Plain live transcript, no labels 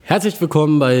Herzlich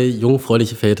willkommen bei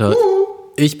Jungfräuliche Väter.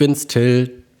 Ich bin's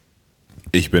Till.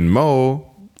 Ich bin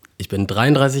Mo. Ich bin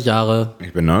 33 Jahre.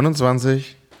 Ich bin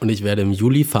 29. Und ich werde im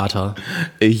Juli Vater.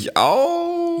 Ich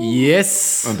auch.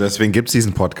 Yes. Und deswegen gibt's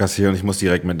diesen Podcast hier und ich muss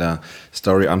direkt mit einer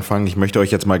Story anfangen. Ich möchte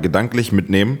euch jetzt mal gedanklich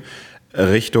mitnehmen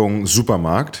Richtung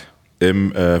Supermarkt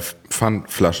im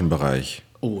Pfandflaschenbereich.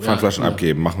 Pfandflaschen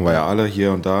abgeben, machen wir ja alle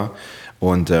hier und da.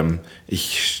 Und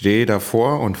ich stehe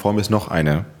davor und vor mir ist noch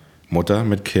eine Mutter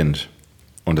mit Kind.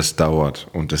 Und es dauert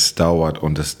und es dauert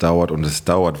und es dauert und es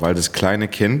dauert, weil das kleine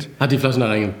Kind hat die Flaschen da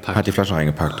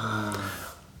reingepackt.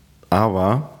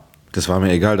 Aber das war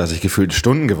mir egal, dass ich gefühlt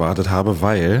Stunden gewartet habe,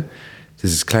 weil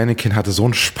dieses kleine Kind hatte so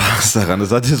einen Spaß daran. Es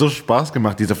hat dir so Spaß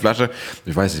gemacht, diese Flasche.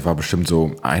 Ich weiß, sie war bestimmt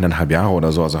so 1,5 Jahre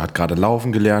oder so. Also hat gerade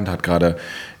laufen gelernt, hat gerade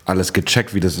alles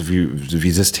gecheckt,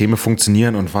 wie Systeme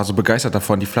funktionieren und war so begeistert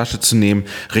davon, die Flasche zu nehmen,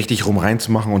 richtig rum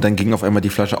reinzumachen und dann ging auf einmal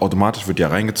die Flasche automatisch, wird ja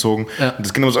reingezogen. Ja. Und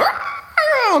das Kind immer so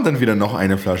und dann wieder noch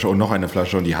eine Flasche und noch eine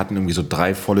Flasche und die hatten irgendwie so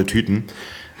 3 volle Tüten.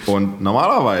 Und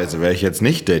normalerweise wäre ich jetzt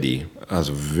nicht Daddy,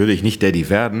 also würde ich nicht Daddy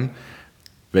werden,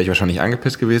 wäre ich wahrscheinlich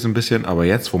angepisst gewesen ein bisschen, aber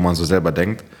jetzt, wo man so selber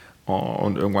denkt, oh,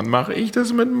 und irgendwann mache ich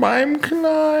das mit meinem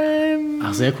Kleinen.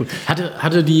 Ach, sehr cool.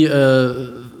 Hatte die,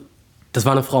 das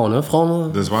war eine Frau, ne?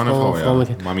 Das war eine Frau, ja.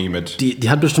 Mami mit. Die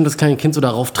hat bestimmt das kleine Kind so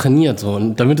darauf trainiert, so,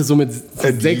 und damit es so mit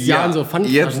 6 Jahren so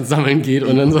Pfandflaschen sammeln geht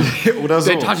und dann so, oder so.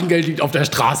 Dein Taschengeld liegt auf der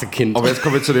Straße, Kind. Aber jetzt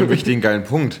kommen wir zu dem wichtigen, geilen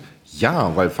Punkt.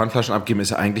 Ja, weil Pfandflaschen abgeben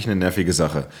ist ja eigentlich eine nervige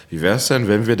Sache. Wie wäre es denn,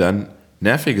 wenn wir dann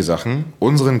nervige Sachen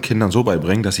unseren Kindern so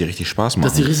beibringen, dass sie richtig Spaß machen?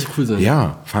 Dass sie richtig cool sind.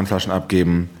 Ja, Pfandflaschen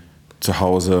abgeben, zu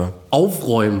Hause.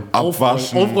 Aufräumen.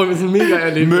 Abwaschen. Aufräumen ist ein mega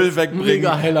Erlebnis. Müll wegbringen.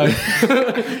 Mega Highlight.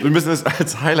 Wir müssen es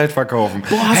als Highlight verkaufen.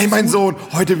 Boah, hey, mein Sohn,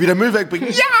 heute wieder Müll wegbringen.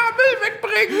 Ja, Müll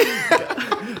wegbringen.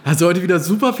 Hast du heute wieder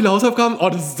super viele Hausaufgaben? Oh,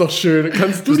 das ist doch schön.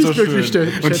 Kannst du dich glücklich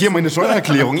stellen? Und hier meine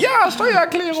Steuererklärung. Ja,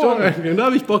 Steuererklärung. Da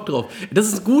habe ich Bock drauf. Das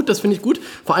ist gut, das finde ich gut.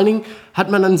 Vor allen Dingen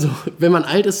hat man dann so, wenn man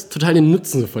alt ist, total den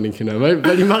Nutzen von den Kindern. Weil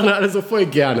die machen das alle so voll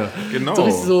gerne. Genau. So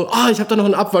richtig so, ich habe da noch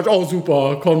einen Abwasch. Oh,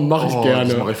 super, komm, mach ich gerne.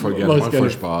 Das mache ich voll gerne. Macht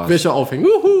voll Spaß. Wäsche aufhängen.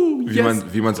 Juhu,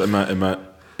 wie man es immer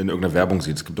in irgendeiner Werbung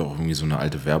sieht. Es gibt auch irgendwie so eine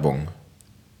alte Werbung,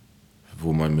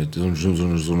 wo man mit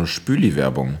so eine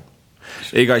Spüli-Werbung.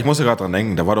 Egal, ich muss ja gerade dran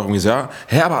denken. Da war doch irgendwie so, aber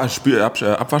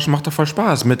Abwaschen macht doch voll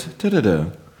Spaß mit.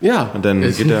 Ja. Und dann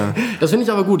geht der. Das finde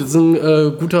ich aber gut. Das ist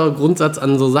ein guter Grundsatz,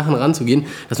 an so Sachen ranzugehen,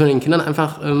 dass man den Kindern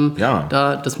einfach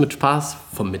da das mit Spaß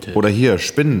vermittelt. Oder hier,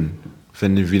 Spinnen.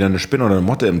 Wenn wieder eine Spinne oder eine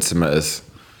Motte im Zimmer ist.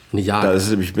 Ja.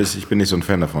 Ich bin nicht so ein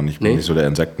Fan davon. Ich bin nicht so der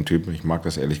Insektentyp. Ich mag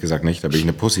das ehrlich gesagt nicht. Da bin ich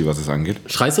eine Pussy, was es angeht.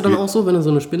 Schreist du dann auch so, wenn du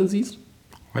so eine Spinne siehst?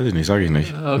 Weiß ich nicht, sage ich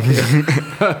nicht. Okay.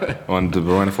 Und bei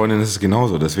meiner Freundin ist es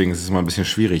genauso. Deswegen ist es mal ein bisschen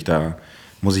schwierig. Da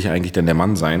muss ich eigentlich dann der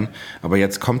Mann sein. Aber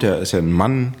jetzt ist ja ein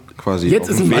Mann quasi jetzt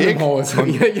auf dem Weg. Mann im Haus.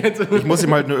 Ich muss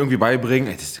ihm halt nur irgendwie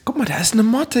beibringen. Guck mal, da ist eine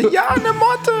Motte. Ja, eine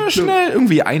Motte. Schnell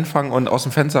irgendwie einfangen und aus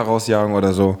dem Fenster rausjagen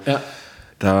oder so. Ja.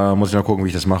 Da muss ich noch gucken, wie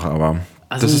ich das mache. Aber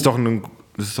also, das ist doch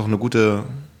eine gute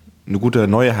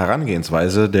neue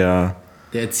Herangehensweise der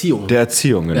Erziehung. Der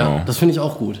Erziehung, genau. Ja, das finde ich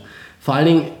auch gut. Vor allen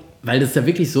Dingen, weil das ist ja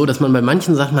wirklich so, dass man bei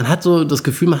manchen Sachen, man hat so das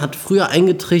Gefühl, man hat früher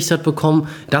eingetrichtert bekommen,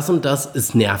 das und das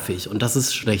ist nervig und das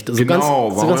ist schlecht. Also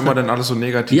warum immer denn alles so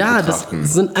negativ betrachten?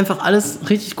 Das sind einfach alles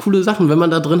richtig coole Sachen, wenn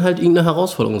man da drin halt irgendeine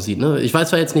Herausforderung sieht. Ne? Ich weiß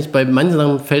zwar jetzt nicht, bei manchen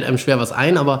Sachen fällt einem schwer was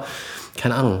ein, aber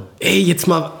keine Ahnung. Ey, jetzt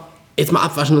mal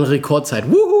abwaschen in Rekordzeit.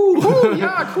 Wuhu!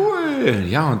 Ja, cool.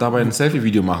 Ja, und dabei ein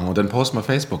Selfie-Video machen und dann posten wir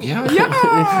Facebook. Ja.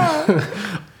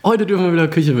 Heute dürfen wir wieder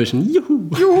Küche wischen.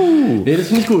 Juhu. Nee, das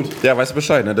finde ich gut. Ja, weißt du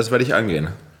Bescheid, ne? Das werde ich angehen.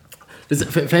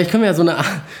 Vielleicht können wir ja so eine...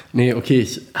 Nee, okay,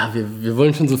 wir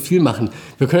wollen schon so viel machen.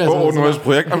 Wir können ja neues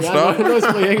Projekt am Start. Neues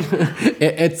Projekt.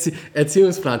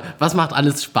 Erziehungsplan. Was macht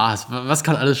alles Spaß? Was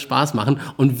kann alles Spaß machen?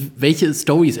 Und welche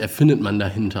Storys erfindet man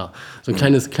dahinter? So ein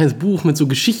kleines Buch mit so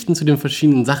Geschichten zu den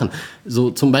verschiedenen Sachen.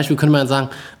 So zum Beispiel könnte man sagen,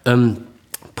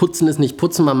 Putzen ist nicht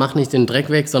Putzen, man macht nicht den Dreck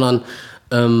weg, sondern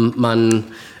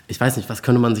ich weiß nicht, was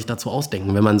könnte man sich dazu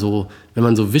ausdenken? Wenn man so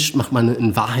wischt, macht man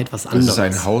in Wahrheit was anderes. Das ist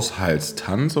ein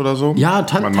Haushaltstanz oder so? Ja,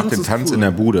 man macht den Tanz cool. In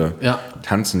der Bude. Ja.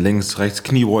 Tanzen links, rechts,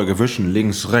 Kniebeuge, wischen,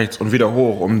 links, rechts und wieder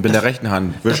hoch und mit der rechten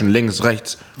Hand wischen, links,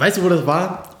 rechts. Weißt du, wo das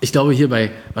war? Ich glaube hier war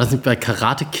das nicht bei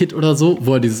Karate Kid oder so,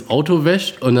 wo er dieses Auto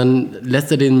wäscht und dann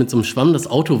lässt er den mit so einem Schwamm das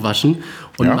Auto waschen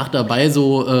und macht dabei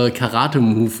so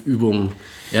Karate-Move-Übungen.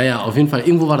 Ja, auf jeden Fall.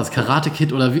 Irgendwo war das Karate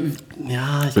Kid oder wie.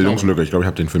 Ja, Bildungslücke, ich glaube, ich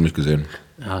habe den Film nicht gesehen.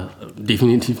 Ja,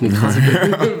 definitiv eine krasse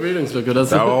Bildungslücke.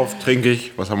 Darauf trinke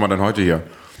ich, was haben wir denn heute hier?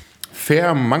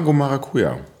 Fair Mango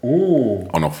Maracuja. Oh.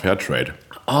 Auch noch Fairtrade.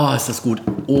 Oh, ist das gut.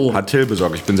 Oh. Hat Till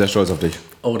besorgt, ich bin sehr stolz auf dich.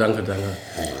 Oh, danke.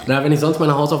 Na, wenn ich sonst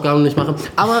meine Hausaufgaben nicht mache.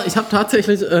 Aber ich habe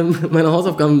tatsächlich meine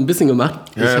Hausaufgaben ein bisschen gemacht.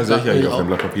 Ja, sicher, hier auf dem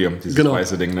Blatt Papier. Dieses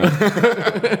weiße Ding, ne?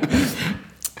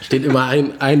 Steht immer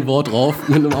ein Wort drauf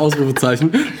mit einem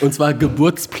Ausrufezeichen. Und zwar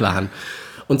Geburtsplan.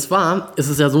 Und zwar ist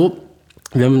es ja so,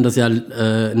 wir haben das ja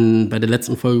bei der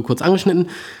letzten Folge kurz angeschnitten.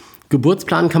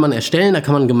 Geburtsplan kann man erstellen, da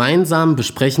kann man gemeinsam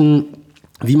besprechen,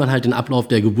 wie man halt den Ablauf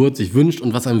der Geburt sich wünscht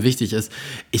und was einem wichtig ist.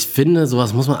 Ich finde,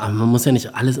 sowas muss man muss ja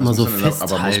nicht alles immer so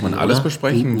festhalten. Aber muss man alles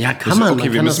besprechen? Ja, kann man.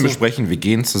 Okay, wir müssen besprechen, wir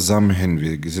gehen zusammen hin,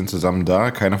 wir sind zusammen da,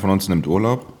 keiner von uns nimmt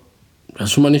Urlaub. Das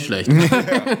ist schon mal nicht schlecht.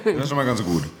 Das ist schon mal ganz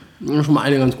gut. Das ist schon mal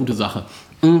eine ganz gute Sache.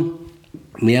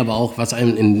 Nee, aber auch, was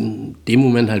einem in dem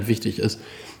Moment halt wichtig ist,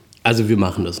 also wir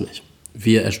machen das nicht.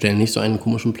 Wir erstellen nicht so einen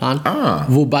komischen Plan.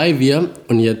 Wobei wir,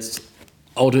 und jetzt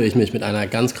oute ich mich mit einer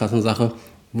ganz krassen Sache,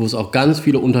 wo es auch ganz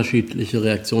viele unterschiedliche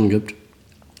Reaktionen gibt.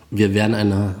 Wir werden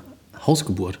eine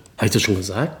Hausgeburt. Habe ich das schon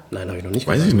gesagt? Nein, habe ich noch nicht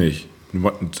gesagt. Weiß ich nicht.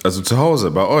 Also zu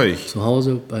Hause, bei euch. Zu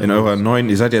Hause, bei in eurer neuen,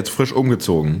 ihr seid jetzt frisch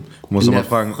umgezogen. Ich muss noch mal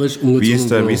fragen, wie ist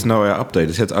denn euer Update?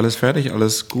 Ist jetzt alles fertig,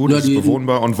 alles gut, ist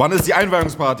bewohnbar? Und wann ist die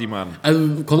Einweihungsparty, Mann? Also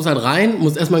du kommst halt rein,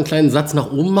 musst erstmal einen kleinen Satz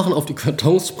nach oben machen, auf die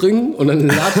Kartons springen und dann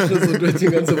latschst du so durch die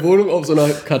ganze Wohnung auf so einer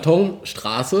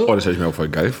Kartonstraße. Oh, das stelle ich mir auch voll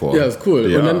geil vor. Ja, ist cool.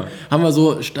 Ja. Und dann haben wir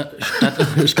so, statt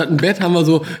ein Bett haben wir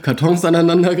so Kartons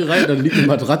aneinander gereiht, dann liegt eine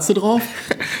Matratze drauf.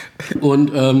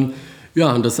 Und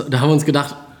ja, und da haben wir uns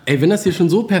gedacht, ey, wenn das hier schon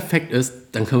so perfekt ist,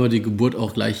 dann können wir die Geburt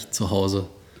auch gleich zu Hause.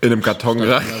 In einem Karton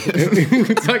rein.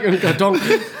 Zack, in einem Karton.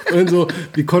 Und so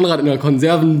wie Konrad in einer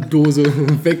Konservendose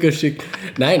weggeschickt.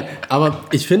 Nein, aber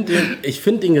ich finde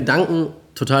den Gedanken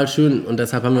total schön und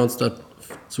deshalb haben wir uns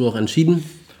dazu auch entschieden.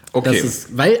 Okay.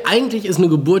 Weil eigentlich ist eine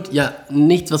Geburt ja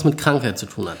nichts, was mit Krankheit zu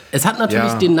tun hat. Es hat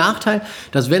natürlich den Nachteil,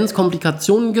 dass wenn es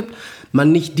Komplikationen gibt,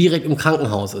 man nicht direkt im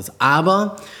Krankenhaus ist.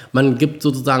 Aber man gibt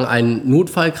sozusagen ein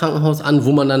Notfallkrankenhaus an,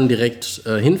 wo man dann direkt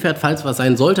hinfährt, falls was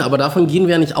sein sollte. Aber davon gehen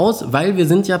wir ja nicht aus, weil wir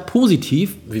sind ja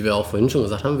positiv, wie wir auch vorhin schon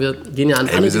gesagt haben. Wir gehen ja an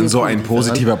alle wir sind so ein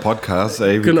positiver Podcast,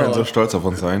 ey. Wir können so stolz auf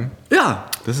uns sein. Ja.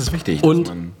 Das ist wichtig, dass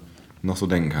man noch so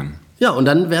denken kann. Ja, und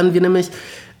dann werden wir nämlich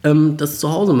das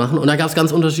zu Hause machen. Und da gab es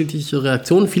ganz unterschiedliche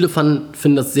Reaktionen. Viele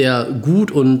finden das sehr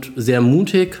gut und sehr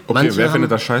mutig. Okay, wer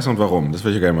findet das scheiße und warum? Das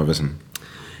will ich gerne mal wissen.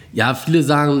 Ja, viele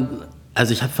sagen,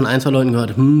 also ich habe von 1, 2 Leuten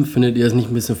gehört, findet ihr das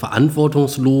nicht ein bisschen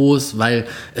verantwortungslos, weil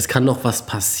es kann doch was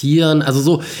passieren.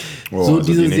 Also also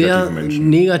diese sehr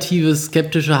negative,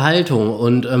 skeptische Haltung.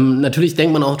 Und natürlich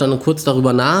denkt man auch dann kurz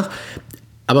darüber nach.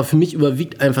 Aber für mich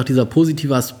überwiegt einfach dieser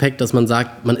positive Aspekt, dass man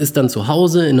sagt, man ist dann zu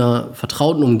Hause in einer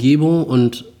vertrauten Umgebung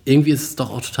und irgendwie ist es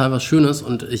doch auch total was Schönes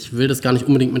und ich will das gar nicht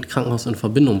unbedingt mit Krankenhaus in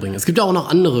Verbindung bringen. Es gibt ja auch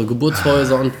noch andere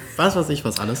Geburtshäuser und was weiß ich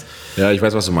was alles. Ja, ich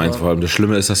weiß, was du meinst. Vor allem das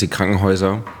Schlimme ist, dass die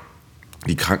Krankenhäuser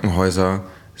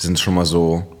sind schon mal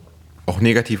so auch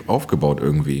negativ aufgebaut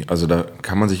irgendwie. Also da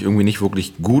kann man sich irgendwie nicht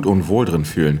wirklich gut und wohl drin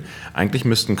fühlen. Eigentlich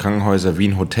müssten Krankenhäuser wie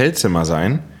ein Hotelzimmer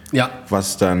sein,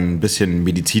 was dann ein bisschen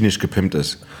medizinisch gepimpt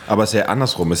ist. Aber es ist ja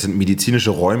andersrum. Es sind medizinische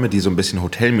Räume, die so ein bisschen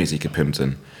hotelmäßig gepimpt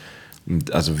sind.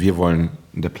 Und also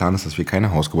der Plan ist, dass wir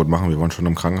keine Hausgeburt machen. Wir wollen schon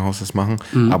im Krankenhaus das machen.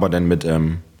 Aber dann mit, wie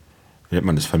nennt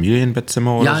man das,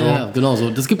 Familienbettzimmer oder so? Ja, genau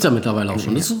so. Das gibt es ja mittlerweile auch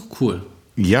schon. Das ist cool.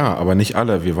 Ja, aber nicht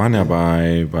alle. Wir waren ja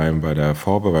bei der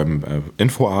beim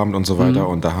Infoabend und so weiter.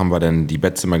 Und da haben wir dann die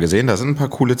Bettzimmer gesehen. Da sind ein paar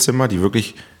coole Zimmer, die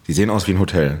sehen aus wie ein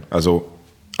Hotel. Also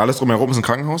alles drumherum ist ein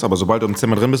Krankenhaus, aber sobald du im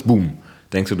Zimmer drin bist, boom,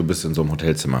 denkst du bist in so einem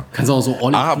Hotelzimmer. Kannst du auch so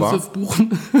All-Inclusive buchen?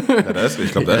 Ja,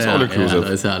 ich glaube, da ist All-Inclusive. Ja, da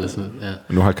ist ja alles. Ja.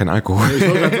 Nur halt kein Alkohol.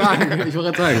 Ich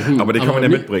wollte gerade sagen. Aber den kann man ja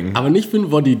mitbringen. Aber nicht für einen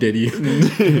Body Daddy. Für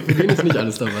den ist nicht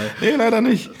alles dabei. Nee, leider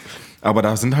nicht. Aber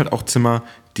da sind halt auch Zimmer,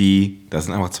 da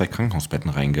sind einfach 2 Krankenhausbetten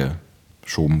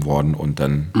reingeschoben worden und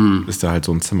dann ist da halt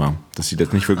so ein Zimmer. Das sieht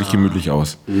jetzt nicht wirklich gemütlich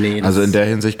aus. Nee, also in der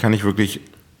Hinsicht kann ich wirklich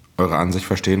eure Ansicht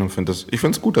verstehen und finde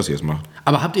es gut, dass ihr es macht.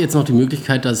 Aber habt ihr jetzt noch die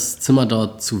Möglichkeit, das Zimmer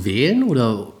dort zu wählen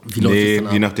oder wie läuft das dann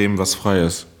ab? Je nachdem, was frei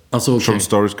ist. Ach so, okay. Schon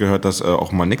Stories gehört, dass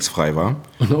auch mal nichts frei war.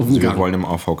 Also wir wollen im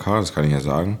AVK, das kann ich ja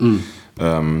sagen.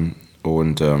 Dann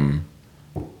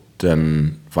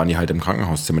waren die halt im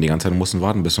Krankenhauszimmer die ganze Zeit und mussten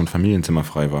warten, bis so ein Familienzimmer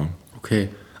frei war. Okay.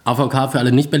 AVK für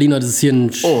alle Nicht-Berliner, das ist hier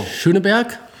in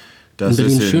Schöneberg? Das in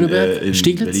Berlin-Schöneberg? In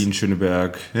Steglitz?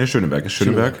 Berlin-Schöneberg. Ja, Schöneberg ist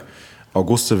Schöneberg.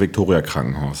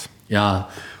 Auguste-Victoria-Krankenhaus. Ja,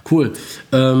 cool.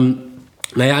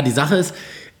 Naja, die Sache ist,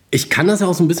 ich kann das ja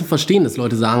auch so ein bisschen verstehen, dass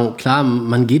Leute sagen, klar,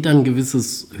 man geht dann ein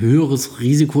gewisses höheres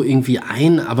Risiko irgendwie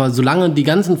ein, aber solange die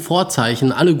ganzen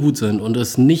Vorzeichen alle gut sind und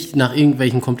es nicht nach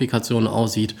irgendwelchen Komplikationen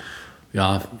aussieht,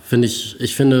 ja, finde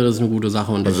ich finde, das ist eine gute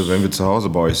Sache. Und also wenn wir zu Hause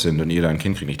bei euch sind und ihr da ein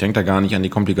Kind kriegt, ich denke da gar nicht an die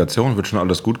Komplikationen, wird schon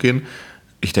alles gut gehen.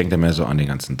 Ich denke da mehr so an den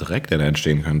ganzen Dreck, der da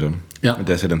entstehen könnte. Ja.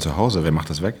 Der ist ja dann zu Hause. Wer macht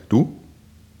das weg? Du?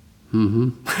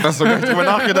 Hast du gar nicht drüber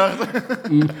nachgedacht?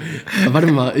 Warte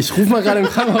mal, ich rufe mal gerade im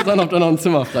Krankenhaus an, ob da noch ein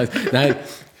Zimmer frei ist. Nein,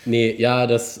 nee, ja,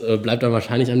 das bleibt dann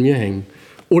wahrscheinlich an mir hängen.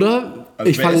 Oder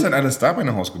Also wer ist denn alles da bei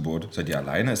einer Hausgeburt? Seid ihr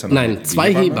alleine? Ist da noch Nein, die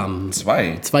 2 Hebammen.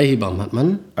 Zwei? 2 Hebammen hat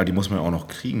man. Aber die muss man ja auch noch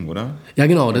kriegen, oder? Ja,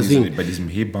 genau, deswegen. Bei diesem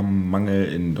Hebammenmangel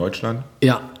in Deutschland?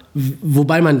 Ja,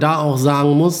 wobei man da auch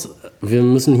sagen muss, wir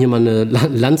müssen hier mal eine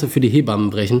Lanze für die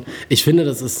Hebammen brechen. Ich finde,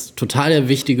 das ist total der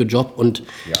wichtige Job und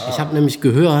ich habe nämlich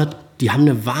gehört, die haben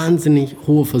eine wahnsinnig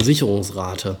hohe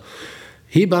Versicherungsrate.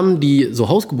 Hebammen, die so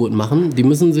Hausgeburten machen, die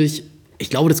müssen sich, ich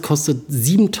glaube, das kostet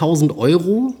 7.000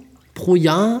 € pro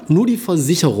Jahr, nur die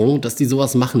Versicherung, dass die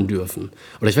sowas machen dürfen.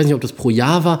 Oder ich weiß nicht, ob das pro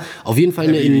Jahr war, auf jeden Fall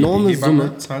eine enorme die Hebamme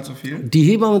Summe. Zahlt so viel? Die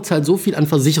Hebamme zahlt so viel an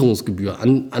Versicherungsgebühr,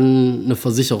 an eine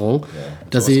Versicherung,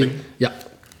 dass sie, ja,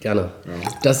 gerne,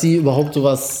 dass sie überhaupt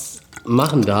sowas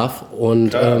machen darf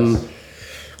und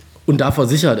da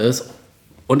versichert ist.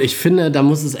 Und ich finde, da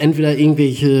muss es entweder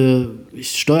irgendwelche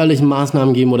steuerlichen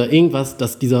Maßnahmen geben oder irgendwas,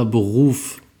 dass dieser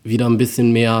Beruf wieder ein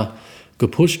bisschen mehr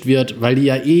gepusht wird, weil die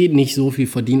ja eh nicht so viel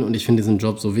verdienen und ich finde diesen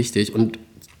Job so wichtig. Und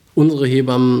unsere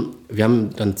Hebammen, wir haben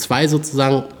dann 2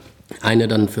 sozusagen, eine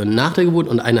dann für nach der Geburt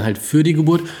und eine halt für die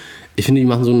Geburt. Ich finde, die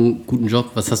machen so einen guten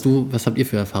Job. Was habt ihr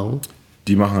für Erfahrungen?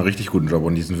 Die machen einen richtig guten Job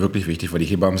und die sind wirklich wichtig, weil die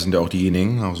Hebammen sind ja auch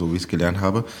diejenigen, auch so wie ich es gelernt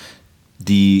habe,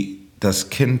 die das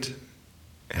Kind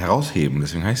herausheben.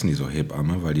 Deswegen heißen die so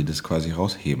Hebamme, weil die das quasi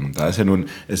rausheben. Da ist ja nun,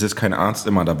 es ist kein Arzt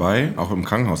immer dabei, auch im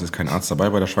Krankenhaus ist kein Arzt dabei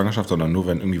bei der Schwangerschaft, sondern nur,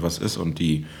 wenn irgendwie was ist und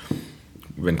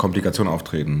wenn Komplikationen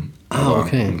auftreten. Aber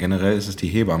generell ist es die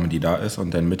Hebamme, die da ist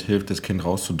und dann mithilft, das Kind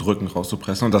rauszudrücken,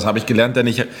 rauszupressen. Und das habe ich gelernt, denn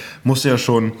ich musste ja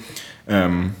schon,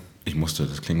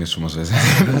 das klingt jetzt schon mal sehr,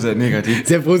 sehr negativ.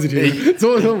 Sehr positiv.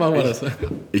 So machen wir das.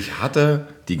 Ich hatte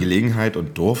die Gelegenheit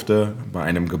und durfte bei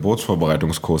einem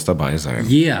Geburtsvorbereitungskurs dabei sein.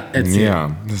 Erzähl.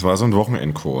 Ja, das war so ein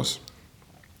Wochenendkurs.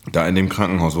 Da in dem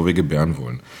Krankenhaus, wo wir gebären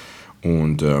wollen.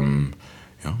 Und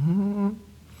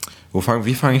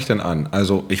wie fange ich denn an?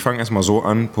 Also ich fange erstmal so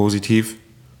an, positiv.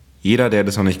 Jeder, der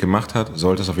das noch nicht gemacht hat,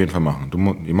 sollte es auf jeden Fall machen.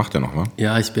 Ihr macht ja noch, wa?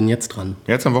 Ja, ich bin jetzt dran.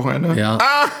 Jetzt am Wochenende? Ja.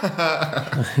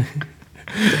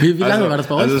 Wie lange war das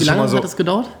bei euch? Wie lange hat das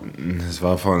gedauert? Es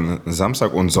war von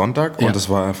Samstag und Sonntag und es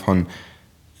war von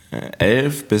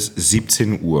 11 bis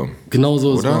 17 Uhr. Genau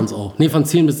so ist es bei uns auch. Nee, von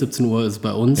 10 bis 17 Uhr ist es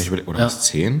bei uns. Oder war es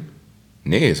 10?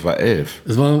 Nee, es war 11.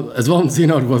 Es war um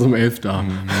 10 Uhr, du warst um 11 da.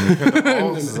 Könnte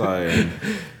auch sein.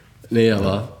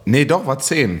 Nee, doch, war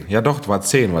 10. Ja, doch, war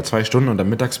 10. War 2 Stunden und dann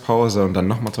Mittagspause und dann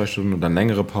nochmal 2 Stunden und dann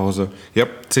längere Pause. Ja,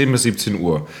 10 bis 17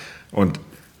 Uhr. Und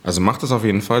also macht es auf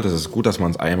jeden Fall. Das ist gut, dass man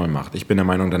es einmal macht. Ich bin der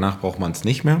Meinung, danach braucht man es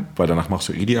nicht mehr, weil danach machst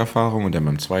du die Erfahrung und dann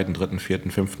beim 2., 3., 4.,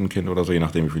 5. Kind oder so, je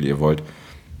nachdem, wie viel ihr wollt,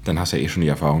 dann hast du ja schon die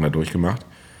Erfahrung da durchgemacht.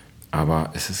 Aber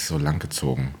es ist so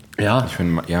langgezogen. Ja. Ich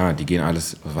finde, ja, die gehen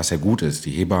alles, was ja gut ist.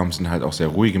 Die Hebammen sind halt auch sehr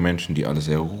ruhige Menschen, die alles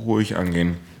sehr ruhig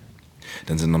angehen.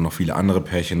 Dann sind noch viele andere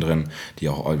Pärchen drin, die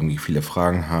auch irgendwie viele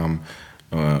Fragen haben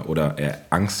oder eher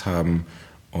Angst haben.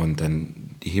 Und dann,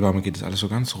 die Hebamme geht das alles so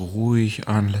ganz ruhig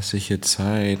an, lässt sich hier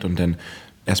Zeit. Und dann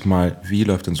erstmal, wie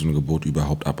läuft denn so eine Geburt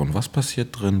überhaupt ab? Und was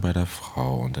passiert drin bei der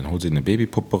Frau? Und dann holt sie eine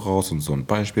Babypuppe raus und so ein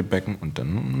Beispielbecken. Und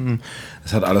dann,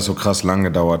 es hat alles so krass lang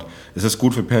gedauert. Es ist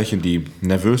gut für Pärchen, die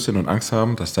nervös sind und Angst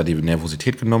haben, dass da die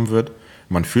Nervosität genommen wird.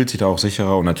 Man fühlt sich da auch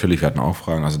sicherer. Und natürlich, wir hatten auch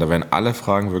Fragen. Also da werden alle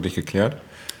Fragen wirklich geklärt.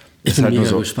 Ich bin mega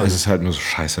gespannt. Es ist halt nur so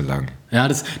scheiße lang. Ja,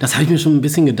 das habe ich mir schon ein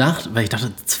bisschen gedacht, weil ich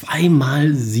dachte, 2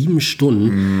 mal 7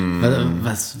 Stunden,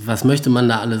 was möchte man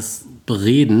da alles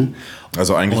bereden?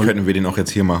 Also eigentlich könnten wir den auch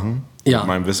jetzt hier machen. Ja. Mit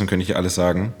meinem Wissen könnte ich alles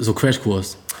sagen. So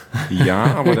Crashkurs.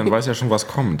 Ja, aber dann weiß ja schon, was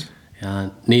kommt.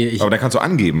 Ja, nee, aber dann kannst du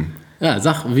angeben. Ja,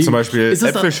 sag, wie. Zum Beispiel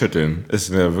Äpfel schütteln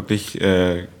ist eine wirklich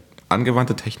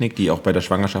angewandte Technik, die auch bei der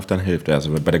Schwangerschaft dann hilft,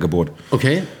 also bei der Geburt.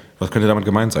 Okay. Was könnte damit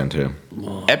gemeint sein, Till?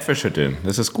 Äpfel schütteln,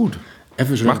 das ist gut.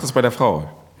 Mach das bei der Frau.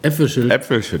 Äpfel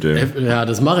schütteln. Ja,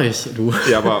 das mache ich, du.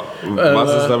 Ja, aber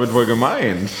was ist damit wohl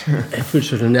gemeint? Äpfel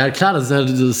schütteln. Ja, klar, das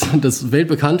ist ja das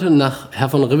weltbekannte nach Herr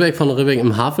von Ribbeck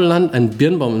im Havelland ein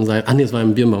Birnbaum in seinem... es war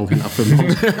ein Birnbaum, kein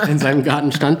Apfelbaum, in seinem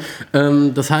Garten stand.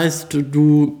 Das heißt,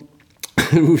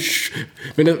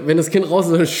 wenn das Kind raus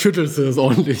ist, dann schüttelst du das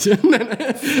ordentlich.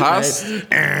 Was?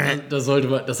 Das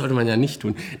sollte man ja nicht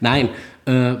tun. Nein,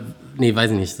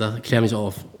 weiß ich nicht. Klär mich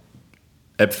auf.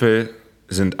 Äpfel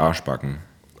sind Arschbacken.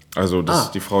 Also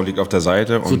die Frau liegt auf der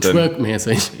Seite. So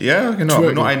Twerk-mäßig. Ja, genau,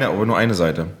 aber nur eine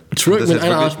Seite. Twerk mit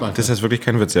einer Arschbacke. Das ist jetzt wirklich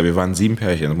kein Witz. Ja, wir waren 7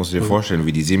 Pärchen. Das musst du dir vorstellen,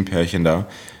 wie die 7 Pärchen da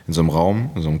in so einem Raum,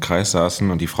 in so einem Kreis saßen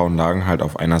und die Frauen lagen halt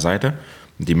auf einer Seite.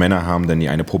 Und die Männer haben dann die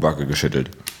eine Pobacke geschüttelt.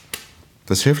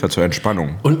 Das hilft halt zur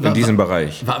Entspannung Und in diesem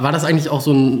Bereich. War das eigentlich auch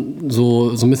so ein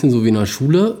bisschen so wie in der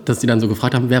Schule, dass die dann so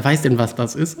gefragt haben, wer weiß denn, was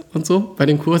das ist und so bei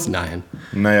dem Kurs? Nein.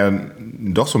 Naja,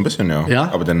 doch so ein bisschen, ja.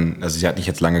 Ja? Aber dann, also sie hat nicht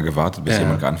jetzt lange gewartet, bis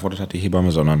jemand geantwortet hat, die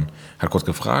Hebamme, sondern hat kurz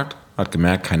gefragt, hat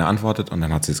gemerkt, keiner antwortet und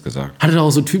dann hat sie es gesagt. Hatte doch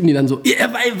auch so Typen, die dann so, ja,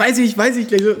 weiß ich, gleich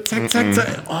so, zack, zack,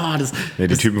 zack. Oh,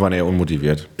 Die Typen waren eher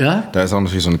unmotiviert. Ja? Da ist auch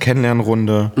natürlich so eine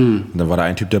Kennenlernrunde. Und da war da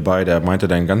ein Typ dabei, der meinte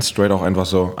dann ganz straight auch einfach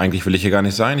so, eigentlich will ich hier gar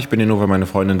nicht sein, ich bin hier nur, weil meine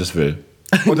Freundin das will.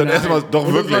 Und dann erstmal, doch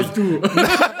und wirklich. Das warst du.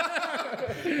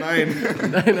 Nein.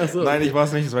 Nein, ach so. Nein, ich war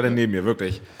es nicht, es war der neben mir,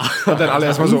 wirklich. Und dann alle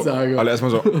erstmal so,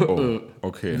 oh,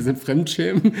 okay. Wir sind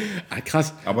Fremdschämen.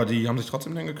 Krass. Aber die haben sich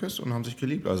trotzdem dann geküsst und haben sich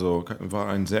geliebt. Also war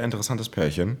ein sehr interessantes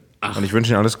Pärchen. Und ich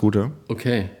wünsche ihnen alles Gute.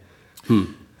 Okay.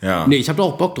 Ja. Nee, ich habe da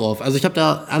auch Bock drauf. Also ich habe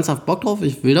da ernsthaft Bock drauf,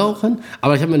 ich will da auch hin.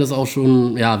 Aber ich habe mir das auch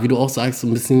schon, ja, wie du auch sagst, so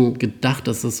ein bisschen gedacht,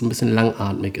 dass das so ein bisschen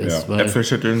langatmig ist. Ja. Weil Äpfel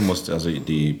schütteln, also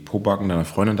die Pobacken deiner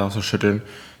Freundin darfst du schütteln.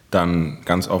 Dann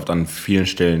ganz oft an vielen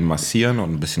Stellen massieren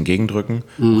und ein bisschen gegendrücken.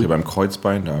 Auch hier beim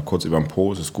Kreuzbein, da kurz über dem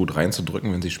Po ist es gut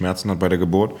reinzudrücken, wenn sie Schmerzen hat bei der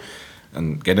Geburt.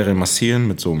 Dann generell massieren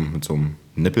mit so einem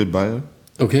Nippelball.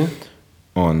 Okay.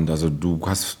 Und also du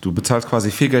bezahlst quasi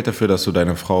viel Geld dafür, dass du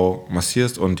deine Frau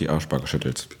massierst und die Arschbacke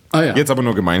schüttelst. Ah ja. Jetzt aber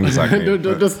nur gemein gesagt. Nee.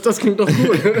 Das klingt doch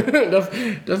gut.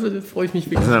 das freue ich mich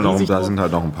wirklich. Da sind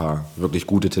halt noch ein paar wirklich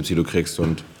gute Tipps, die du kriegst.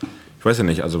 Und ich weiß ja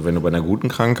nicht, also wenn du bei einer guten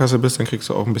Krankenkasse bist, dann kriegst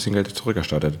du auch ein bisschen Geld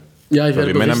zurückerstattet. Ja, ich Weil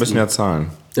werde die Männer berichten. müssen ja zahlen.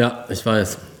 Ja, ich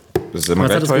weiß. Das ist immer Was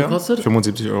gleich hat das teuer. gekostet?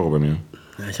 75 € bei mir.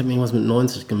 Ja, ich habe mir irgendwas mit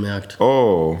 90 gemerkt.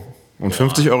 Oh, und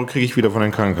 50 € kriege ich wieder von der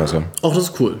Krankenkasse. Auch das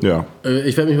ist cool. Ja.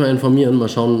 Ich werde mich mal informieren, mal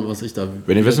schauen, was ich da...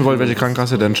 Wenn ihr wissen wollt, welche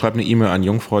Krankenkasse, dann schreibt eine E-Mail an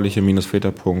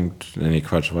jungfräuliche-väter. Nee,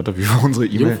 Quatsch, warte, wie war unsere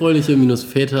E-Mail?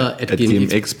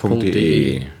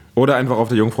 jungfräuliche-väter@gmx.de. Oder einfach auf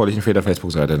der Jungfräulichen Väter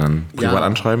Facebook-Seite dann privat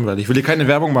anschreiben, weil ich will hier keine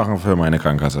Werbung machen für meine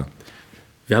Krankenkasse.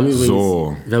 Wir haben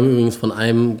übrigens von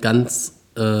einem ganz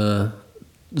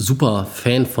super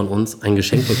Fan von uns ein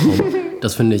Geschenk bekommen.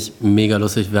 Das finde ich mega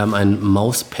lustig. Wir haben ein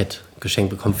Mauspad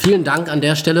geschenkt bekommen. Vielen Dank an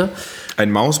der Stelle.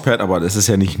 Ein Mauspad, aber das ist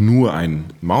ja nicht nur ein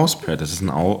Mauspad, das ist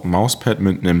ein Mauspad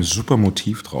mit einem super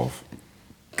Motiv drauf.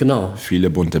 Genau. Viele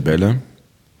bunte Bälle.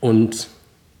 Und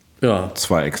ja.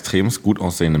 2 extremst gut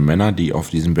aussehende Männer, die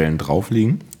auf diesen Bällen drauf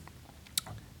liegen.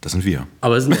 Das sind wir.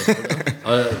 Aber es ist nett.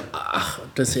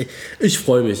 Ich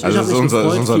freue mich. Also das ist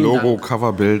unser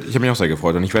Logo-Coverbild. Ich habe mich auch sehr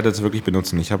gefreut und ich werde das wirklich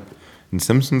benutzen. Ich habe ein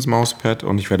Simpsons-Mauspad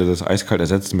und ich werde das eiskalt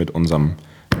ersetzen mit unserem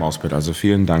Mauspad. Also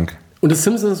vielen Dank. Und das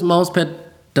Simpsons-Mauspad,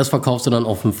 das verkaufst du dann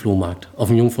auf dem Flohmarkt. Auf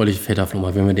dem Jungfräuliche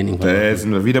Väter-Flohmarkt, wenn wir den irgendwann machen.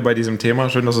 Sind wir wieder bei diesem Thema.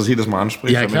 Schön, dass du es jedes Mal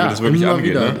ansprichst, Ja, klar. damit das wirklich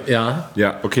angeht. Ne? Ja.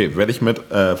 Ja, okay. Werde ich mit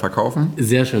verkaufen.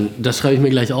 Sehr schön. Das schreibe ich mir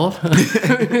gleich auf.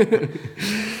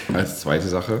 Als zweite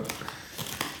Sache.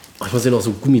 Oh, ich muss hier noch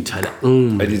so Gummiteile.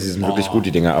 Die sind wirklich gut,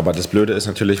 die Dinger. Aber das Blöde ist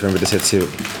natürlich, wenn wir das jetzt hier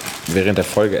während der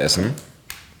Folge essen.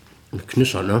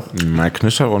 Knischer, ne? Mal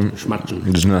Knischer und Schmatschen.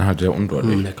 Die sind dann halt sehr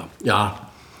undeutlich. Lecker. Ja,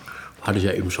 hatte ich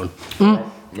ja eben schon.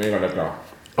 Mega lecker.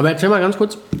 Aber erzähl mal ganz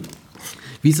kurz,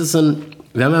 wie ist es denn,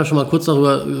 wir haben ja schon mal kurz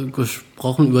darüber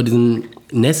gesprochen, über diesen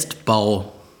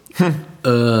Nestbau-Move.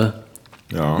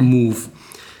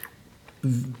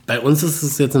 Bei uns ist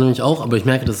es jetzt nämlich auch, aber ich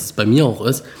merke, dass es bei mir auch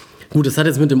ist. Gut, das hat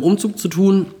jetzt mit dem Umzug zu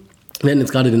tun. Wir hatten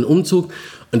jetzt gerade den Umzug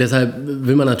und deshalb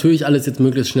will man natürlich alles jetzt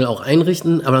möglichst schnell auch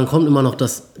einrichten, aber dann kommt immer noch dann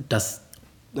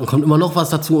kommt immer noch was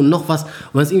dazu und noch was.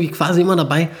 Und man ist irgendwie quasi immer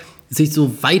dabei, sich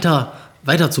so weiter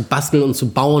zu basteln und zu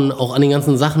bauen, auch an den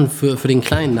ganzen Sachen für den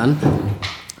Kleinen dann.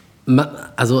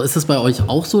 Also ist es bei euch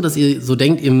auch so, dass ihr so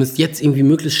denkt, ihr müsst jetzt irgendwie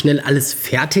möglichst schnell alles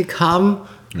fertig haben?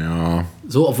 Ja.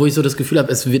 So, obwohl ich so das Gefühl habe,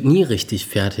 es wird nie richtig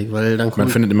fertig, weil dann kommt... Man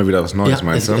findet immer wieder was Neues,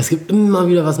 meinst du? Es gibt immer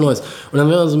wieder was Neues. Und dann,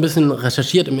 wenn man so ein bisschen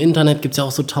recherchiert im Internet, gibt es ja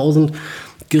auch so 1000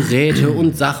 Geräte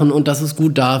und Sachen und das ist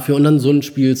gut dafür und dann so ein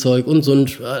Spielzeug und so ein...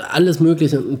 alles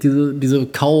mögliche und diese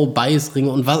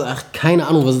Kau-Beißringe und was... Ach, keine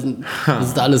Ahnung, was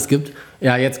es da alles gibt.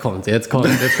 Ja, jetzt kommt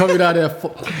wieder der...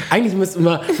 Eigentlich müsste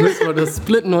man das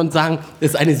splitten und sagen,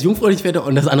 das eine ist jungfräuliche Väter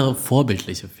und das andere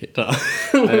vorbildliche Väter.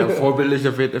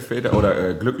 Vorbildliche Väter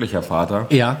oder glücklicher Vater.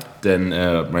 Ja. Denn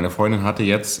meine Freundin hatte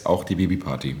jetzt auch die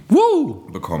Babyparty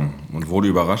bekommen und wurde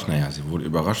überrascht. Naja, sie wurde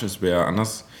überrascht, es wäre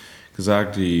anders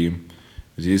gesagt. Sie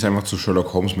ist einfach zu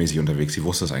Sherlock Holmes mäßig unterwegs. Sie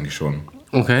wusste es eigentlich schon.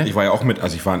 Okay. Ich war ja auch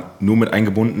ich war nur mit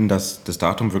eingebunden, dass das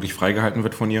Datum wirklich freigehalten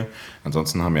wird von ihr.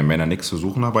 Ansonsten haben ja Männer nichts zu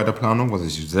suchen bei der Planung, was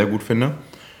ich sehr gut finde.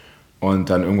 Und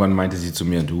dann irgendwann meinte sie zu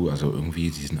mir, du, also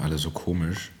irgendwie, die sind alle so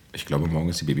komisch. Ich glaube, morgen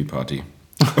ist die Babyparty.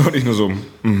 Und ich nur so,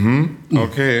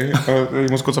 okay,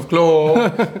 ich muss kurz auf Klo.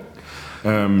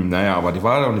 Naja, aber die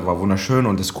war wunderschön.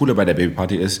 Und das Coole bei der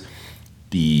Babyparty ist,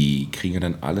 die kriegen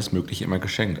dann alles Mögliche immer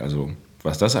geschenkt. Also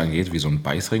was das angeht, wie so ein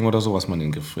Beißring oder so, was man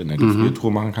in der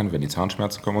Gefriertruhe machen kann, wenn die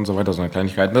Zahnschmerzen kommen und so weiter, so eine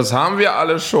Kleinigkeit. Das haben wir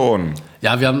alle schon.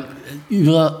 Ja, wir haben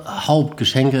überhaupt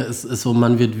Geschenke. Es ist so,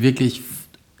 man wird wirklich,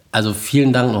 also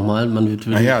vielen Dank nochmal. Man wird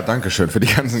wirklich Danke schön für die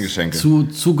ganzen Geschenke.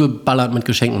 Zugeballert mit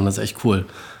Geschenken, das ist echt cool.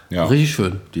 Ja, richtig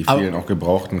schön. Die vielen auch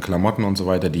gebrauchten Klamotten und so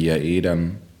weiter, die ja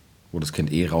dann, wo das Kind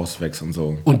rauswächst und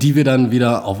so. Und die wir dann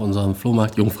wieder auf unserem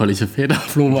Flohmarkt, Jungfräuliche Väter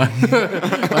Flohmarkt,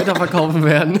 weiterverkaufen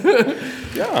werden.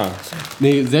 Ja.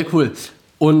 Nee, sehr cool.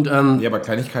 Und, ja, aber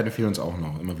Kleinigkeiten fehlen uns auch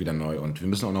noch, immer wieder neu. Und wir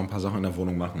müssen auch noch ein paar Sachen in der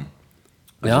Wohnung machen.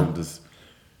 Also das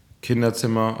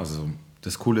Kinderzimmer, also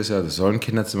das Coole ist ja, das soll ein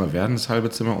Kinderzimmer werden, das halbe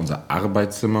Zimmer, unser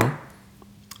Arbeitszimmer.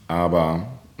 Aber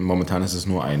momentan ist es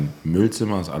nur ein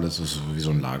Müllzimmer, das alles ist wie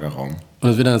so ein Lagerraum. Und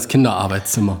es wird dann das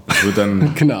Kinderarbeitszimmer. Das wird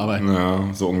dann Kinderarbeit. Ja,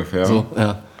 so ungefähr. So,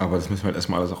 ja. Aber das müssen wir halt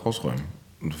erstmal alles auch rausräumen.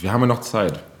 Und wir haben ja noch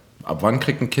Zeit. Ab wann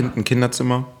kriegt ein Kind ein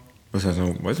Kinderzimmer? Was heißt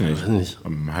das? Weiß ich nicht.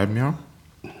 Im halben Jahr?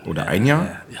 Oder ein Jahr?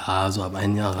 Ja, so ab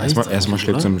ein Jahr reicht Erstmal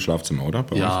schläft es im Schlafzimmer, oder?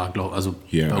 Bei uns? Also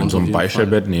hier in so einem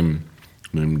Beistellbett neben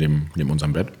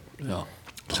unserem Bett. Ja.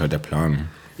 Das ist halt der Plan.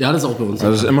 Ja, das ist auch bei uns.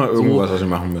 Also es ist immer irgendwas, was wir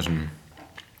machen müssen.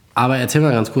 Aber erzähl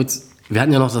mal ganz kurz, wir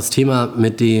hatten ja noch das Thema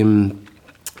mit dem,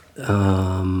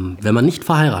 wenn man nicht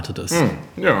verheiratet ist.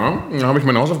 Ja, da habe ich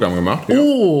meine Hausaufgaben gemacht. Ja.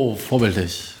 Oh,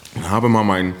 vorbildlich. Ich habe mal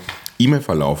meinen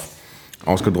E-Mail-Verlauf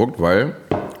ausgedruckt, weil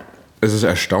es ist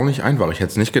erstaunlich einfach. Ich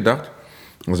hätte es nicht gedacht.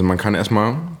 Also man kann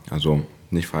erstmal, also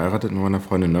nicht verheiratet mit meiner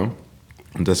Freundin, ne?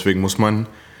 Und deswegen muss man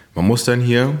muss dann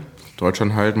hier,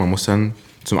 Deutschland halt, man muss dann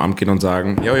zum Amt gehen und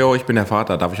sagen, jo, ich bin der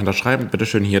Vater, darf ich unterschreiben? Bitte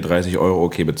schön, hier 30 Euro,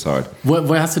 okay, bezahlt.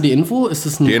 Woher hast du die Info? Ist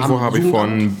das ein Die Info habe ich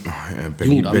von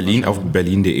Berlin, auf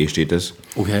berlin.de steht es.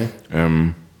 Okay.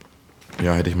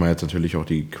 Ja, hätte ich mal jetzt natürlich auch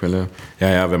die Quelle.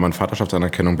 Ja, wenn man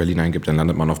Vaterschaftsanerkennung Berlin eingibt, dann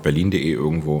landet man auf berlin.de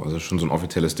irgendwo. Also schon so ein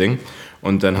offizielles Ding.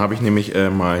 Und dann habe ich nämlich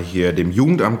mal hier dem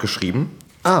Jugendamt geschrieben.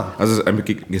 Also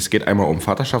es geht einmal um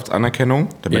Vaterschaftsanerkennung,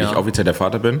 damit ich offiziell der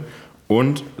Vater bin.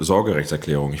 Und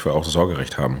Sorgerechtserklärung. Ich will auch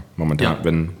Sorgerecht haben. Momentan,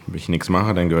 wenn ich nichts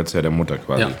mache, dann gehört es ja der Mutter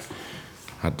quasi. Ja.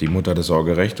 Hat die Mutter das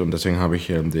Sorgerecht und deswegen habe ich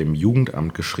dem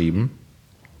Jugendamt geschrieben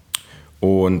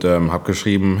und habe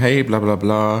geschrieben, hey, bla bla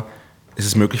bla, ist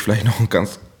es möglich, vielleicht noch einen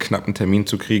ganz knappen Termin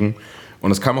zu kriegen?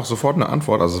 Und es kam auch sofort eine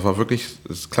Antwort. Also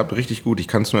es klappt richtig gut. Ich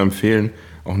kann es nur empfehlen,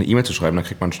 auch eine E-Mail zu schreiben. Dann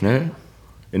kriegt man schnell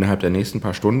innerhalb der nächsten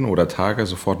paar Stunden oder Tage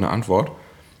sofort eine Antwort.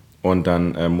 Und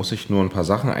dann muss ich nur ein paar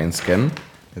Sachen einscannen.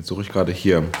 Jetzt suche ich gerade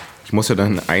hier. Ich muss ja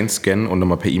dann einscannen und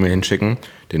nochmal per E-Mail hinschicken.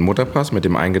 Den Mutterpass mit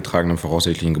dem eingetragenen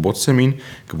voraussichtlichen Geburtstermin,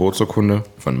 Geburtsurkunde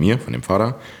von mir, von dem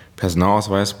Vater,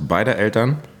 Personalausweis beider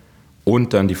Eltern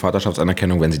und dann die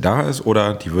Vaterschaftsanerkennung, wenn sie da ist,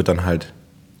 oder die wird dann halt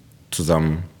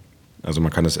zusammen, also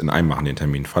man kann das in einem machen, den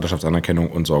Termin.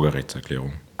 Vaterschaftsanerkennung und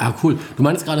Sorgerechtserklärung. Ah, cool. Du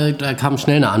meinst gerade, da kam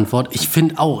schnell eine Antwort. Ich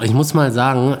finde auch, ich muss mal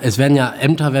sagen,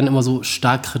 Ämter werden immer so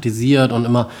stark kritisiert und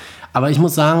immer, aber ich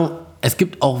muss sagen, es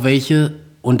gibt auch welche,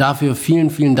 und dafür vielen,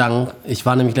 vielen Dank. Ich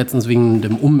war nämlich letztens wegen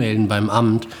dem Ummelden beim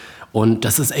Amt und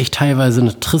das ist echt teilweise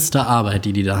eine triste Arbeit,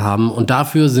 die da haben. Und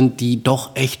dafür sind die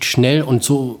doch echt schnell und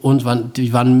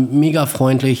die waren mega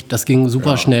freundlich. Das ging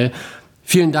super schnell.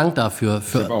 Vielen Dank dafür.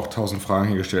 Ich habe auch 1000 Fragen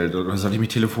hier gestellt. Oder sollte ich mich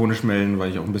telefonisch melden,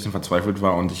 weil ich auch ein bisschen verzweifelt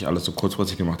war und ich alles so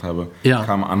kurzfristig gemacht habe. Ja.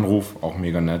 Kam ein Anruf, auch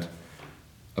mega nett.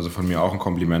 Also von mir auch ein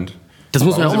Kompliment. Das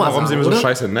muss man ja auch mal sagen, warum sind wir so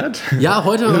scheiße nett? Ja,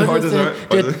 heute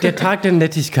ist der Tag der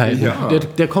Nettigkeiten,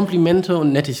 der Komplimente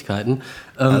und Nettigkeiten.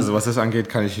 Also was das angeht,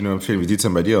 kann ich Ihnen nur empfehlen. Wie sieht es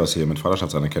denn bei dir aus hier mit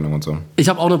Vaterschaftsanerkennung und so? Ich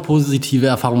habe auch eine positive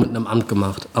Erfahrung mit einem Amt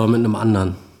gemacht, aber mit einem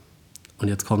anderen. Und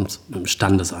jetzt kommt's, mit dem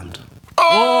Standesamt.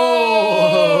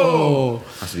 Oh!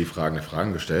 Hast du die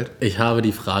Fragen gestellt? Ich habe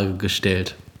die Frage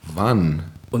gestellt. Wann?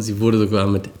 Und sie wurde sogar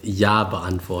mit Ja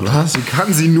beantwortet. Was? Wie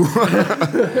kann sie nur?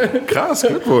 Krass,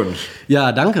 Glückwunsch.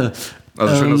 Ja, danke.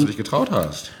 Also schön, dass du dich getraut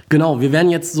hast. Genau, wir werden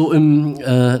jetzt so im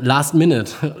Last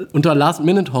Minute, unter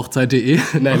lastminutehochzeit.de,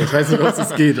 nein, ich weiß nicht, ob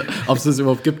es geht, ob es das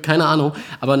überhaupt gibt, keine Ahnung.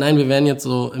 Aber nein, wir werden jetzt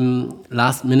so im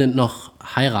Last Minute noch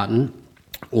heiraten.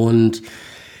 Und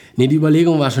nee, die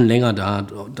Überlegung war schon länger da,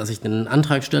 dass ich den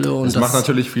Antrag stelle. Und das macht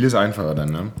natürlich vieles einfacher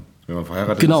dann, ne? Wenn man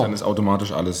verheiratet ist, dann ist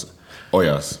automatisch alles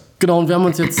euers. Genau, und wir haben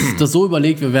uns jetzt das so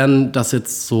überlegt, wir werden das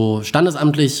jetzt so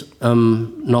standesamtlich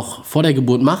noch vor der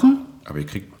Geburt machen. Aber ihr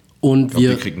kriegt... Und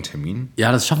wir kriegen einen Termin?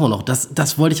 Ja, das schaffen wir noch.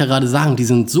 Das wollte ich ja gerade sagen. Die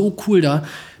sind so cool da.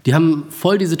 Die haben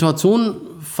voll die Situation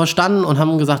verstanden und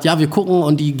haben gesagt, ja, wir gucken,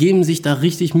 und die geben sich da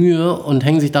richtig Mühe und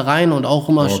hängen sich da rein und auch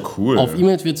immer cool. Auf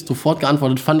E-Mails wird sofort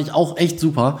geantwortet. Fand ich auch echt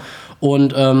super.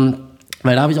 Und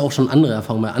weil da habe ich auch schon andere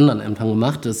Erfahrungen bei anderen Ämtern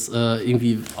gemacht, dass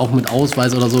irgendwie auch mit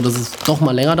Ausweis oder so, dass es doch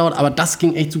mal länger dauert. Aber das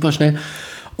ging echt super schnell.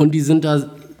 Und die sind da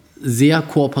sehr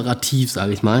kooperativ,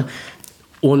 sage ich mal.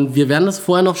 Und wir werden das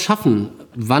vorher noch schaffen.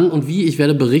 Wann und wie, ich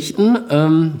werde berichten.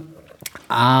 Werden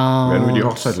wir die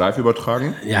Hochzeit live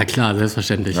übertragen? Ja, klar,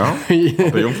 selbstverständlich. Ja? Auf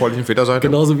der Jungfräulichen Väterseite?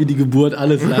 Genauso wie die Geburt,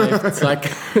 alles live, zack.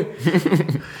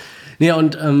 Nee,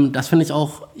 und das finde ich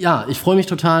auch, ja, ich freue mich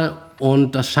total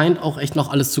und das scheint auch echt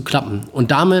noch alles zu klappen.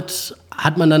 Und damit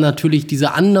hat man dann natürlich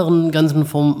diese anderen ganzen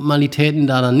Formalitäten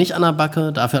da dann nicht an der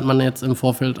Backe. Dafür hat man jetzt im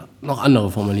Vorfeld noch andere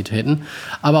Formalitäten.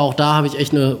 Aber auch da habe ich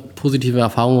echt eine positive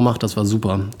Erfahrung gemacht. Das war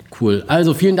super cool.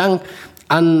 Also vielen Dank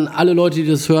an alle Leute, die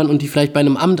das hören und die vielleicht bei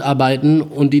einem Amt arbeiten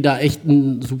und die da echt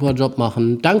einen super Job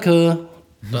machen. Danke.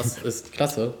 Das ist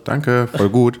klasse. Danke, voll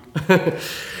gut.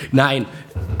 Nein,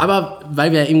 aber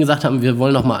weil wir ja eben gesagt haben, wir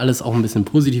wollen noch mal alles auch ein bisschen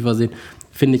positiver sehen,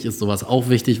 finde ich, ist sowas auch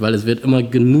wichtig, weil es wird immer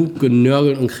genug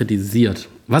genörgelt und kritisiert.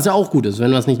 Was ja auch gut ist.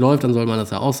 Wenn was nicht läuft, dann soll man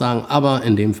das ja auch sagen. Aber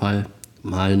in dem Fall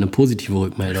mal eine positive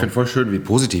Rückmeldung. Ich finde voll schön, wie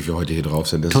positiv wir heute hier drauf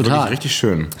sind. Das Total. ist wirklich richtig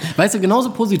schön. Weißt du,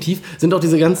 genauso positiv sind auch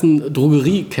diese ganzen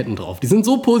Drogerieketten drauf. Die sind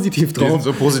so positiv drauf, sind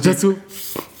so positiv. dass du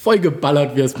voll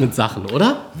geballert wirst mit Sachen,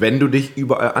 oder? Wenn du dich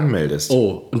überall anmeldest.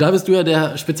 Oh, und da bist du ja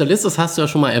der Spezialist, das hast du ja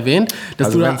schon mal erwähnt. Dass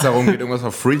Also du wenn es darum geht, irgendwas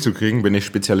for free zu kriegen, bin ich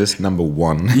Spezialist Number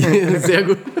 1. Sehr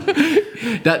gut.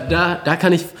 Da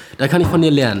kann ich von dir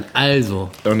lernen.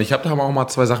 Also. Und ich habe da auch mal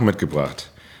 2 Sachen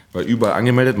mitgebracht. Weil überall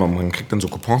angemeldet, man kriegt dann so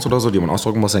Coupons oder so, die man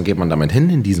ausdrucken muss, dann geht man damit hin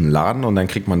in diesen Laden und dann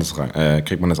kriegt man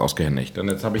das ausgehändigt. Und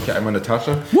jetzt habe ich hier einmal eine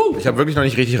Tasche. Ich habe wirklich noch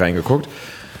nicht richtig reingeguckt.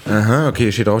 Aha, okay,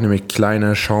 hier steht drauf nämlich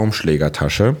kleine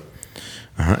Schaumschlägertasche.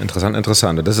 Aha,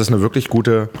 interessant. Das ist eine wirklich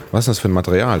gute, was ist das für ein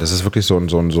Material? Das ist wirklich so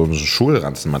ein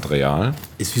Schulranzenmaterial.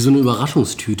 Ist wie so eine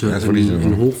Überraschungstüte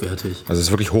in hochwertig. Also es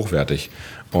ist wirklich hochwertig.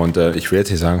 Und ich will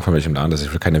jetzt nicht sagen, von welchem Laden das ist,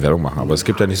 ich will keine Werbung machen, aber es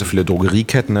gibt ja nicht so viele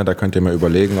Drogerieketten, ne? Da könnt ihr mal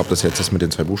überlegen, ob das jetzt das mit den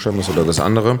 2 Buchstaben ist oder das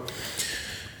andere.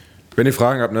 Wenn ihr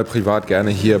Fragen habt, ne, privat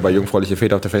gerne hier bei Jungfräuliche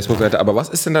Väter auf der Facebook-Seite. Aber was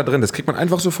ist denn da drin? Das kriegt man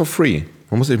einfach so for free.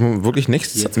 Man muss wirklich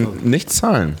nichts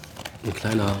zahlen. Ein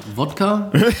kleiner Wodka,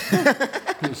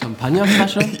 eine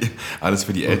Champagnerflasche. Alles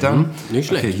für die Eltern. Nicht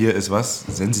schlecht. Okay, hier ist was.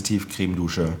 Sensitiv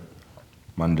Cremedusche.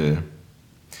 Mandel.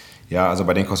 Ja, also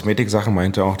bei den Kosmetiksachen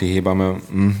meinte auch die Hebamme,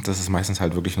 das ist meistens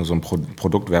halt wirklich nur so ein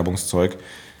Produktwerbungszeug.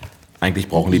 Eigentlich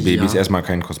brauchen die Babys erstmal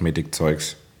kein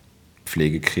Kosmetikzeugs.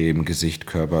 Pflegecreme, Gesicht,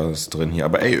 Körper ist drin hier.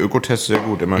 Aber ey, Ökotest sehr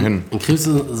gut, immerhin. Dann kriegst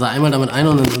du sie einmal damit ein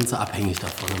und dann sind sie abhängig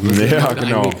davon. Dann müssen sie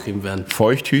genau. eingecremt werden.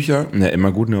 Feuchttücher,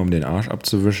 immer gut, nur um den Arsch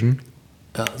abzuwischen.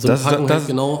 Ja, so eine Packung hält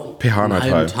genau pH-neutral.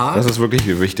 einen halben Tag. Das ist wirklich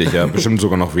wichtig, ja. Bestimmt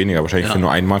sogar noch weniger. Wahrscheinlich für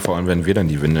nur einmal, vor allem wenn wir dann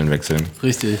die Windeln wechseln.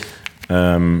 Richtig.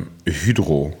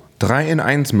 Hydro.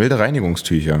 3-in-1 milde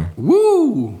Reinigungstücher.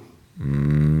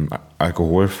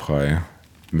 Alkoholfrei.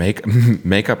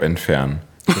 Make-up entfernen.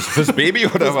 Das ist fürs Baby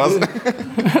oder was?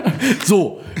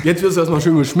 So, jetzt wirst du erstmal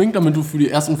schön geschminkt, damit du für die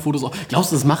ersten Fotos auch.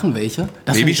 Glaubst du, das machen welche?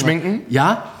 Babyschminken?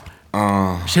 Ja?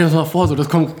 Stell dir das mal vor, so,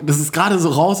 das ist gerade so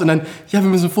raus und dann, ja, wir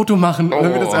müssen ein Foto machen. Und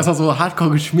dann wird das erstmal so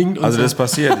hardcore geschminkt. Und also so.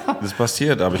 das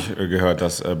passiert, habe ich gehört,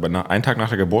 dass einen Tag nach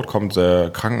der Geburt kommt der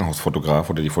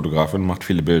Krankenhausfotograf oder die Fotografin und macht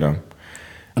viele Bilder.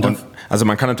 Und also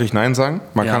man kann natürlich Nein sagen.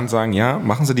 Man kann sagen, ja,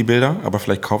 machen Sie die Bilder, aber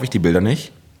vielleicht kaufe ich die Bilder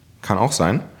nicht. Kann auch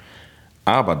sein.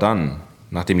 Aber dann,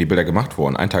 nachdem die Bilder gemacht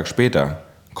wurden, einen Tag später,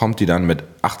 kommt die dann mit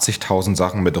 80.000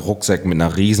 Sachen, mit Rucksäcken, mit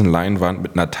einer riesen Leinwand,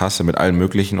 mit einer Tasse, mit allen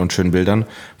möglichen und schönen Bildern,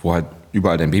 wo halt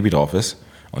überall dein Baby drauf ist.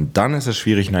 Und dann ist es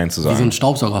schwierig, Nein zu sagen. Wie so ein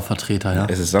Staubsaugervertreter, ja.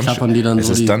 Es ist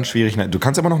dann schwierig, Nein. Du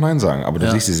kannst aber noch Nein sagen, aber du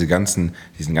siehst diesen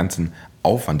ganzen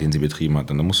Aufwand, den sie betrieben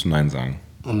hat, und dann musst du Nein sagen.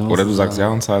 Oder du sagst ja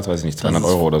und zahlst, weiß ich nicht, 200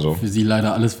 Euro oder so. Für sie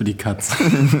leider alles für die Katz.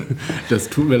 Das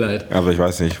tut mir leid. Aber ich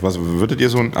weiß nicht, was würdet ihr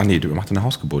so ein... Ach nee, du machst eine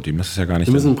Hausgeburt, die müsstest ja gar nicht...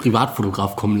 Wir müssen einen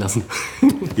Privatfotograf kommen lassen.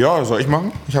 Ja, soll ich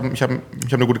machen? Ich hab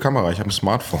eine gute Kamera, ich habe ein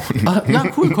Smartphone. Ach, ja,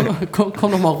 cool,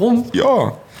 komm noch mal rum.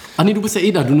 Ja. Ach nee, du bist ja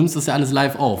eh da, du nimmst das ja alles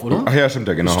live auf, oder? Ach ja, stimmt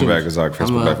ja, genau, haben wir ja gesagt,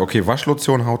 Facebook Live. Okay,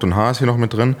 Waschlotion, Haut und Haar ist hier noch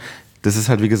mit drin. Das ist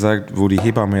halt, wie gesagt, wo die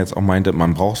Hebamme jetzt auch meinte,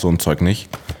 man braucht so ein Zeug nicht.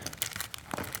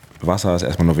 Wasser ist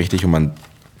erstmal nur wichtig und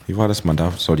wie war das?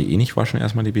 Soll die eh nicht waschen,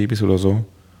 erstmal die Babys oder so?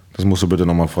 Das musst du bitte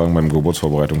nochmal fragen beim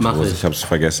Geburtsvorbereitungskurs. Ich habe es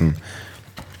vergessen.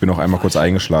 Ich bin auch einmal kurz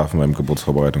eingeschlafen beim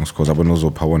Geburtsvorbereitungskurs, aber nur so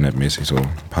Powernap-mäßig, so ein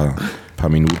paar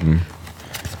Minuten.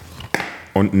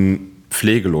 Und ein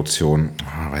Pflegelotion,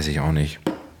 weiß ich auch nicht.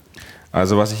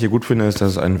 Also was ich hier gut finde, ist,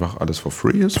 dass es einfach alles for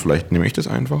free ist. Vielleicht nehme ich das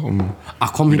einfach, um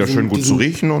wieder schön gut zu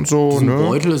riechen und so. Ne?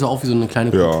 Beutel ist ja auch wie so eine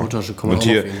kleine Kulturtasche. Und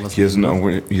hier ist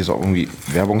auch irgendwie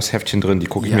Werbungsheftchen drin, die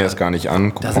gucke ich mir erst gar nicht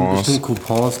an. Coupons. Da sind bestimmt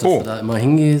Coupons, dass du da immer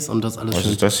hingehst und das alles Was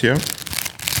ist das hier?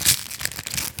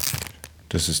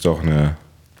 Das ist doch eine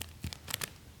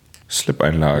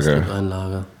Slip-Einlage.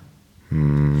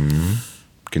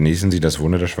 Genießen Sie das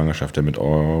Wunder der Schwangerschaft, denn mit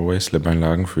Always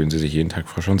Slip-Einlagen fühlen Sie sich jeden Tag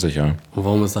frisch und sicher. Und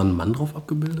warum ist da ein Mann drauf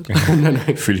abgebildet?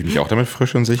 Fühle ich mich auch damit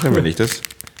frisch und sicher, wenn ich das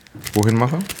wohin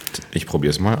mache? Ich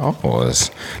probiere es mal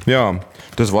aus. Ja,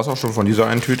 das war es auch schon von dieser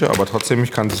einen Tüte, aber trotzdem,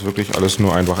 ich kann das wirklich alles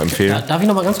nur einfach empfehlen. Darf ich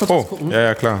noch mal ganz kurz was gucken?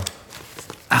 Ja, klar.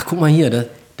 Ach, guck mal hier.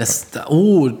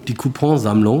 Die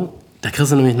Couponsammlung. Da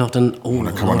kriegst du nämlich noch dann...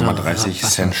 da kann man nochmal 30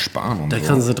 Cent sparen. Da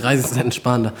kannst du 30 Cent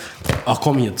sparen. Ach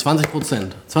komm hier, 20%.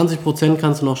 20%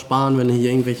 kannst du noch sparen, wenn du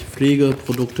hier irgendwelche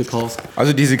Pflegeprodukte kaufst.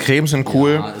 Also diese Cremes sind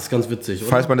cool. Ja, ist ganz witzig,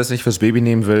 oder? Falls man das nicht fürs Baby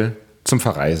nehmen will, zum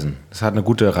Verreisen. Das hat eine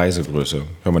gute Reisegröße,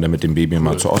 wenn man dann mit dem Baby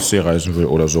mal zur Ostsee reisen will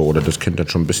oder so. Oder das Kind dann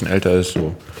schon ein bisschen älter ist.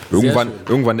 So.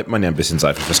 Irgendwann nimmt man ja ein bisschen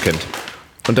Seife fürs Kind.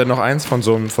 Und dann noch eins von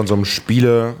so einem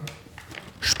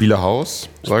Spielehaus,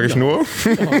 sage ich nur.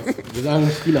 Wir sagen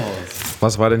Spielehaus.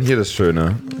 Was war denn hier das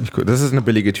Schöne? Das ist eine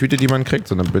billige Tüte, die man kriegt,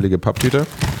 so eine billige Papptüte.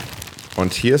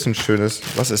 Und hier ist ein schönes,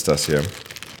 was ist das hier?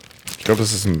 Ich glaube,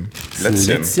 das ist ein Lätzchen. Ein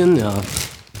Lätzchen, ja.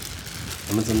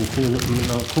 Mit so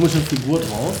einer komischen Figur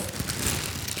drauf.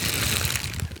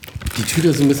 Die Tüte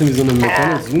ist so ein bisschen wie so eine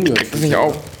McDonald's-Junior. Das ist nicht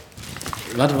auf.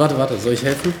 Warte. Soll ich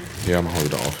helfen? Ja, mach mal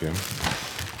wieder auf hier.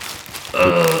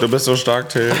 Du bist so stark,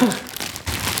 Till.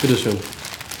 Bitteschön.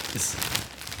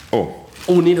 Oh,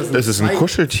 nee, das ist ein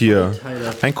Kuscheltier.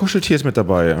 Ein Kuscheltier ist mit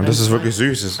dabei und das ist wirklich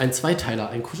süß. Ein Zweiteiler,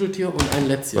 ein Kuscheltier und ein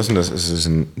Lätzchen. Was ist denn das? Ist es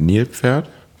ein Nilpferd?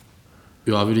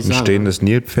 Ja, würde ich sagen. Ein stehendes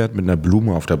Nilpferd mit einer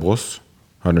Blume auf der Brust.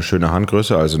 Hat eine schöne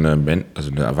Handgröße, also eine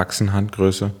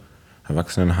Erwachsenenhandgröße.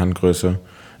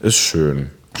 Ist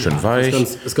schön. Schön weich.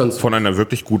 Ist ganz von einer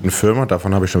wirklich guten Firma.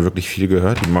 Davon habe ich schon wirklich viel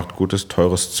gehört. Die macht gutes,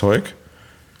 teures Zeug.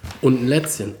 Und ein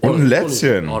Lätzchen.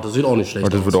 Das sieht auch nicht schlecht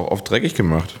aus. Das wird auch oft dreckig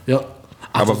gemacht. Ja.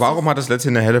 Aber warum hat das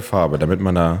Lätzchen eine helle Farbe? Damit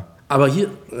man da... Aber hier,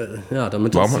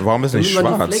 damit warum ist es nicht schwarz?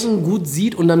 Damit man die Flecken gut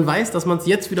sieht und dann weiß, dass man es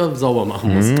jetzt wieder sauber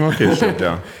machen muss. Okay, stimmt,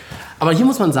 ja. Aber hier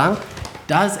muss man sagen,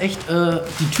 da ist echt,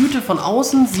 die Tüte von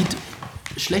außen sieht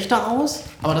schlechter aus,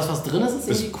 aber das, was drin ist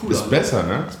irgendwie cooler. Ist besser,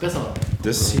 ne? Ist besser.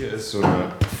 Das hier ist so eine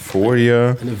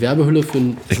Folie. Eine Werbehülle für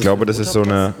ein... Ich glaube, das ist so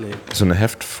eine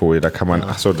Heftfolie. Da kann man,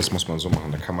 das muss man so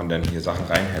machen. Da kann man dann hier Sachen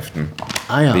reinheften.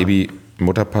 Ah ja. Baby,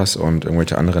 Mutterpass und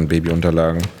irgendwelche anderen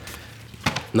Babyunterlagen.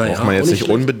 Braucht man jetzt nicht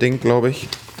unbedingt, glaube ich.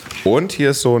 Und hier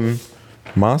ist so ein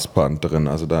Maßband drin.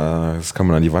 Also das kann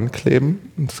man an die Wand kleben.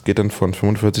 Das geht dann von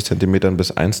 45 cm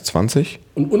bis 1,20.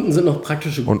 Und unten sind noch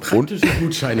praktische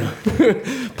Gutscheine.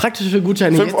 Praktische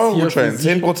Gutscheine. 5-Euro-Gutschein.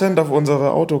 10% auf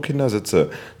unsere Auto-Kindersitze.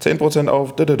 10%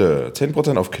 auf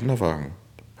 10% auf Kinderwagen.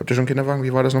 Habt ihr schon Kinderwagen?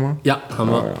 Wie war das nochmal? Ja,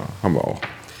 haben wir. Ja, haben wir auch.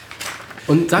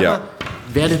 Und sag mal,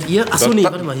 werdet ihr... Achso, nee,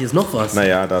 warte mal, hier ist noch was.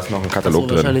 Naja, da ist noch ein Katalog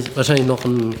drin. Wahrscheinlich noch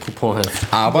ein Couponheft.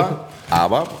 Aber,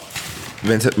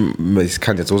 ich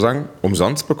kann jetzt so sagen,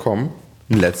 umsonst bekommen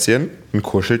ein Lätzchen, ein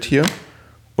Kuscheltier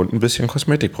und ein bisschen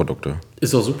Kosmetikprodukte.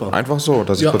 Ist doch super. Einfach so,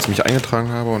 dass ich kurz mich eingetragen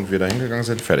habe und wir da hingegangen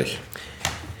sind, fertig.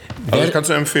 Also ich kann es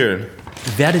nur empfehlen.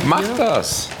 Macht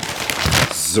das!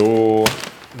 So.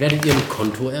 Werdet ihr ein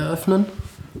Konto eröffnen?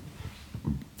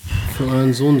 Für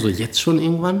euren Sohn, so jetzt schon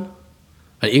irgendwann?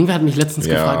 Weil irgendwer hat mich letztens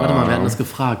gefragt, warte mal, wer hat das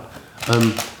gefragt?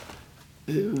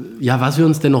 Was wir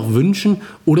uns denn noch wünschen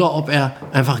oder ob er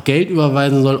einfach Geld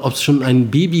überweisen soll, ob es schon ein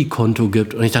Babykonto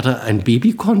gibt. Und ich dachte, ein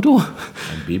Babykonto?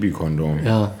 Ein Babykonto?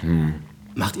 Ja.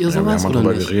 Macht ihr sowas wir haben oder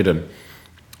darüber nicht? geredet,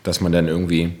 dass man dann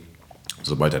irgendwie,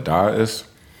 sobald er da ist,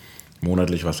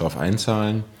 monatlich was drauf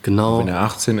einzahlen. Genau. Und wenn er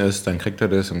 18 ist, dann kriegt er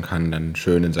das und kann dann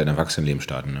schön in sein Erwachsenenleben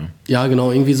starten. Ne? Ja,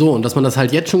 genau, irgendwie so. Und dass man das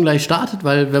halt jetzt schon gleich startet,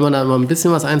 weil wenn man da immer ein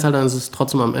bisschen was einzahlt, dann ist es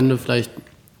trotzdem am Ende vielleicht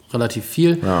relativ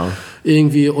viel. Ja.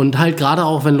 Irgendwie. Und halt gerade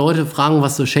auch, wenn Leute fragen,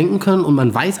 was sie schenken können und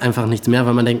man weiß einfach nichts mehr,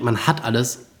 weil man denkt, man hat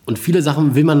alles. Und viele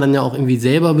Sachen will man dann ja auch irgendwie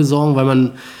selber besorgen, weil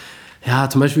man... Ja,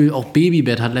 zum Beispiel auch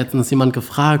Babybett hat letztens jemand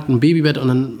gefragt, ein Babybett und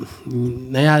dann,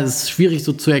 es ist schwierig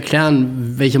so zu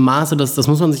erklären, welche Maße das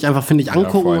muss man sich einfach, finde ich,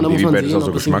 angucken. Ja, und dann muss man Babybett sehen, ist auch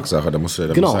so Geschmackssache, da muss ja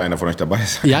einer von euch dabei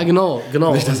sein. Ja, genau.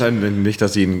 Nicht,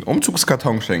 dass sie einen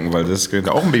Umzugskarton schenken, weil das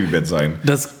könnte auch ein Babybett sein.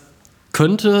 Das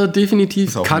könnte definitiv,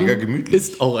 ist auch mega gemütlich.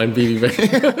 Ist auch ein Babybett.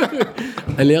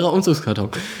 Ein leerer Umzugskarton.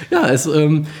 Ja,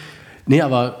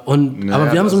 aber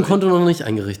wir haben so ein Konto noch nicht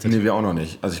eingerichtet. Nee, wir auch noch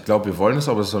nicht. Also ich glaube, wir wollen es,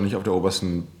 aber es ist noch nicht auf der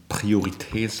obersten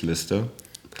Prioritätsliste.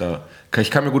 Ich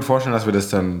kann mir gut vorstellen, dass wir das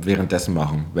dann währenddessen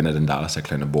machen, wenn er denn da ist, der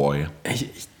kleine Boy.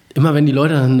 Immer wenn die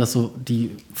Leute dann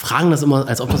die fragen das immer,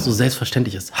 als ob das so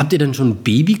selbstverständlich ist. Habt ihr denn schon ein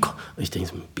Babykonto? Ich denke,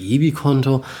 so ein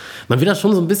Babykonto. Man wird da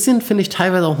schon so ein bisschen, finde ich,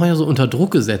 teilweise auch manchmal so unter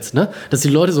Druck gesetzt, ne? Dass die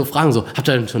Leute so fragen, so, habt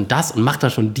ihr denn schon das und macht da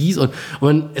schon dies?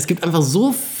 Und es gibt einfach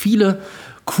so viele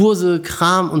Kurse,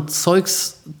 Kram und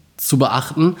Zeugs zu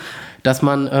beachten, dass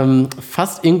man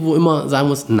fast irgendwo immer sagen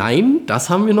muss, nein, das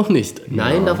haben wir noch nicht.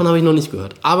 Nein, davon habe ich noch nicht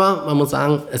gehört. Aber man muss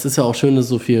sagen, es ist ja auch schön, dass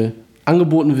so viel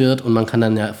angeboten wird und man kann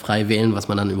dann ja frei wählen, was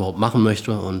man dann überhaupt machen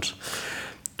möchte und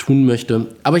tun möchte.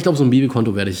 Aber ich glaube, so ein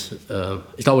Babykonto werde ich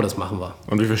glaube, das machen wir.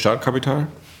 Und wie viel Startkapital?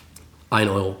 1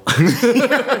 Euro.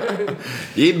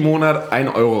 Jeden Monat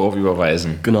 1 Euro auf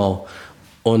überweisen. Genau.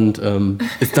 Und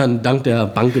ist dann dank der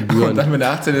Bankgebühren. Und dann, wenn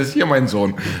er 18 ist, hier mein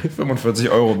Sohn, 45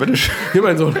 Euro, bitteschön. Hier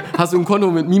mein Sohn, hast du ein Konto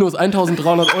mit minus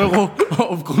 1.300 Euro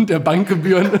aufgrund der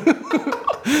Bankgebühren?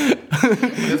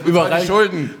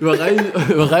 Überreichen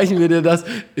wir dir das.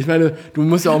 Ich meine, du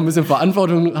musst ja auch ein bisschen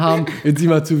Verantwortung haben. Jetzt sieh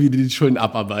mal zu, wie du die Schulden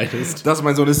abarbeitest. Das,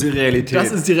 mein Sohn, ist die Realität.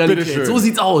 Das ist die Realität. Bitteschön. So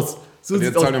sieht's aus. So und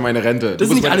jetzt zahlen wir meine Rente. Das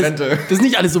ist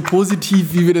nicht alles so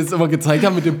positiv, wie wir das immer gezeigt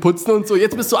haben mit dem Putzen und so.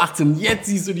 Jetzt bist du 18, jetzt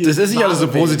siehst du die. Das ist nicht alles so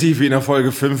positiv wie in der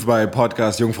Folge 5 bei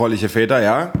Podcast Jungfräuliche Väter,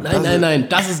 ja? Nein,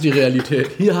 das ist die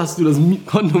Realität. Hier hast du das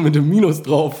Konto mit dem Minus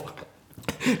drauf.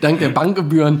 Dank der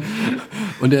Bankgebühren.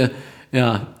 Und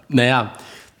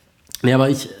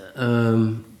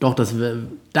aber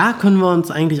da können wir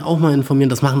uns eigentlich auch mal informieren.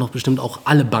 Das machen doch bestimmt auch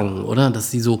alle Banken, oder?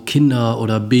 Dass sie so Kinder-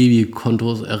 oder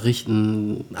Babykontos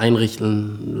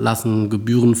einrichten lassen,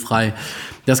 gebührenfrei.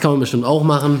 Das kann man bestimmt auch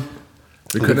machen.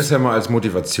 Wir können es ja mal als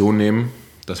Motivation nehmen,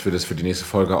 dass wir das für die nächste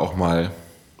Folge auch mal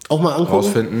angucken.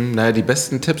 Rausfinden. Naja, die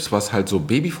besten Tipps, was halt so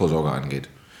Babyvorsorge angeht.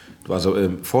 Also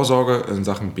Vorsorge in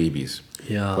Sachen Babys.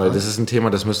 Ja. Weil das ist ein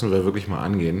Thema, das müssen wir wirklich mal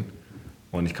angehen.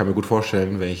 Und ich kann mir gut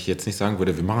vorstellen, wenn ich jetzt nicht sagen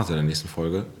würde, wir machen es in der nächsten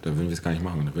Folge, dann würden wir es gar nicht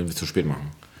machen, dann würden wir es zu spät machen.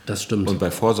 Das stimmt. Und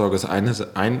bei Vorsorge ist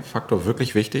ein Faktor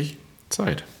wirklich wichtig,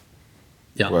 Zeit.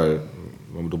 Ja. Weil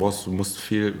du musst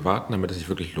viel warten, damit es sich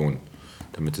wirklich lohnt.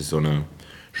 Damit sich so eine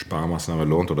Sparmaßnahme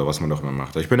lohnt oder was man doch immer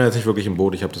macht. Ich bin ja jetzt nicht wirklich im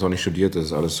Boot, ich habe das auch nicht studiert, das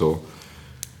ist alles so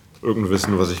irgendein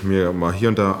Wissen, was ich mir mal hier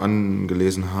und da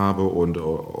angelesen habe und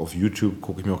auf YouTube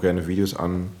gucke ich mir auch gerne Videos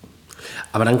an.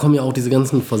 Aber dann kommen ja auch diese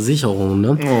ganzen Versicherungen,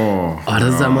 ne?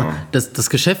 Das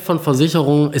Geschäft von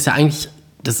Versicherungen ist ja eigentlich,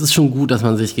 das ist schon gut, dass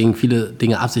man sich gegen viele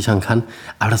Dinge absichern kann.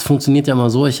 Aber das funktioniert ja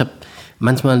mal so. Ich habe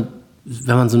manchmal,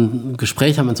 wenn man so ein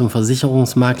Gespräch hat mit so einem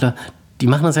Versicherungsmakler, die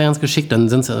machen das ja ganz geschickt, dann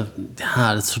sind sie,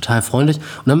 das ist total freundlich.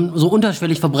 Und dann so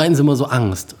unterschwellig verbreiten sie immer so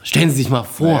Angst. Stellen Sie sich mal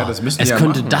vor, es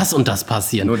könnte machen. Das und das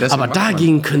passieren. Aber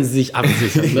dagegen können Sie sich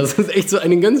absichern. Das ist echt so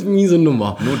eine ganz miese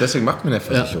Nummer. Nur deswegen macht man eine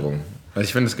Versicherung. Ja. Also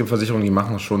ich finde, es gibt Versicherungen, die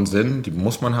machen schon Sinn, die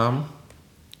muss man haben.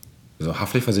 Also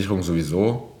Haftpflichtversicherung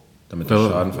sowieso, damit der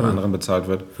Schaden von anderen bezahlt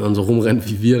wird. Wenn man so rumrennt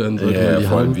wie wir, dann sollten wir die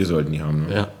vor allem haben. Wir sollten die haben.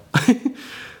 Ne? Ja.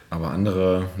 Aber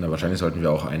andere, wahrscheinlich sollten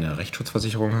wir auch eine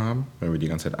Rechtsschutzversicherung haben, wenn wir die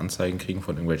ganze Zeit Anzeigen kriegen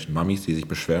von irgendwelchen Mamis, die sich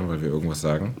beschweren, weil wir irgendwas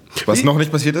sagen. Was noch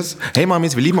nicht passiert ist. Hey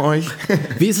Mamis, wir lieben euch.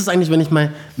 Wie ist es eigentlich, wenn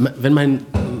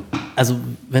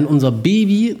unser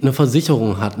Baby eine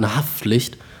Versicherung hat, eine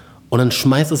Haftpflicht, und dann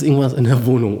schmeißt es irgendwas in der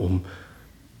Wohnung um?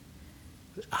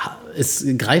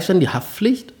 Greift dann die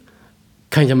Haftpflicht?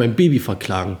 Kann ich ja mein Baby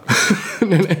verklagen.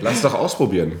 Lass doch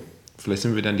ausprobieren. Vielleicht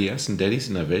sind wir dann die ersten Daddys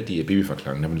in der Welt, die ihr Baby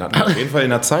verklagen. Dann landen wir auf jeden Fall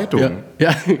in der Zeitung.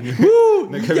 Ja.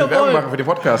 Dann können wir Werbung machen für den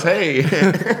Podcast. Hey!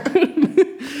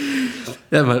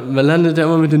 Ja, man landet ja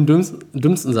immer mit den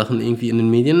dümmsten Sachen irgendwie in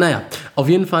den Medien. Naja, auf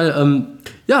jeden Fall,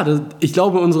 ich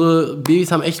glaube, unsere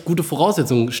Babys haben echt gute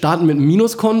Voraussetzungen. Starten mit einem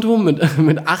Minuskonto, mit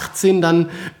 18 dann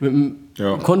mit einem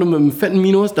Konto mit einem fetten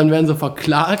Minus, dann werden sie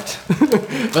verklagt.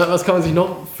 Was kann man sich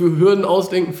noch für Hürden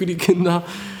ausdenken für die Kinder?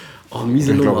 Oh,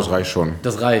 miese Nummer. Ich glaube, das reicht schon.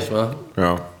 Das reicht, wa?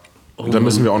 Ja. Und dann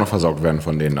müssen wir auch noch versorgt werden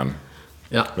von denen dann.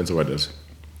 Ja. Wenn es soweit ist.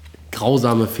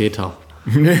 Grausame Väter.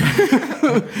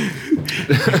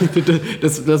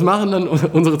 das machen dann,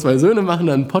 unsere 2 Söhne machen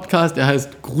dann einen Podcast, der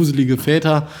heißt Gruselige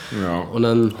Väter. Ja. Und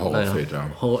dann Horrorväter.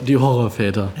 Die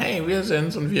Horrorväter. Hey, wir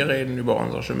sind's und wir reden über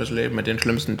unser schlimmes Leben mit den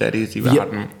schlimmsten Daddys, die wir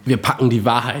hatten. Wir packen die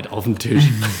Wahrheit auf den Tisch.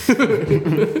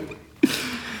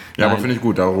 Ja, aber finde ich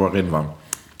gut, darüber reden wir.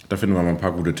 Da finden wir mal ein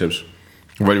paar gute Tipps.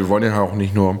 Weil wir wollen ja auch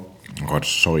nicht nur, oh Gott,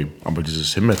 sorry, aber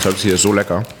dieses Himbeerzeugs hier ist so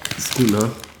lecker. Das ist gut, ne?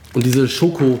 Und diese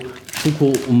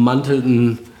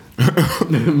Schoko-ummantelten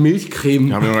Milchcreme.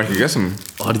 Die haben wir noch nicht gegessen.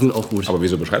 Oh, die sind auch gut. Aber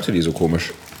wieso beschreibst du die so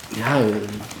komisch? Ja.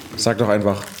 Sag doch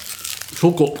einfach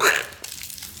Schoko.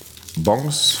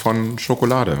 Bons von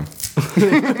Schokolade.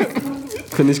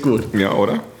 Finde ich gut. Ja,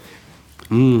 oder?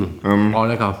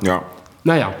 Lecker. Ja.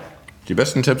 Naja. Die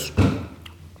besten Tipps,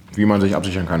 wie man sich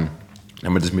absichern kann,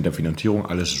 damit es mit der Finanzierung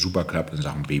alles super klappt in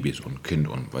Sachen Babys und Kind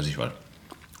und weiß ich was.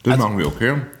 Das machen wir,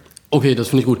 okay? Okay, das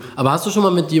finde ich gut. Aber hast du schon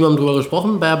mal mit jemandem drüber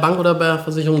gesprochen, bei der Bank oder bei der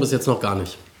Versicherung? Bis jetzt noch gar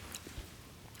nicht.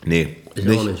 Nee, ich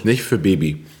auch nicht. Nicht für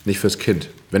Baby, nicht fürs Kind,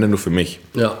 wenn dann nur für mich.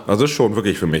 Ja. Also schon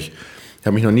wirklich für mich. Ich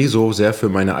habe mich noch nie so sehr für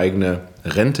meine eigene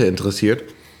Rente interessiert,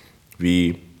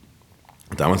 wie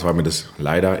damals war mir das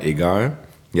leider egal.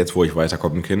 Jetzt, wo ich weiß, da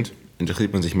kommt ein Kind,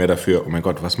 interessiert man sich mehr dafür, oh mein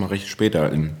Gott, was mache ich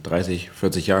später in 30,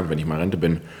 40 Jahren, wenn ich mal Rente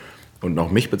bin und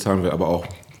noch mich bezahlen will, aber auch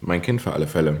mein Kind für alle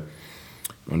Fälle.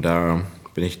 Und da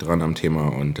bin ich dran am Thema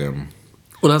und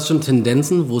hast du schon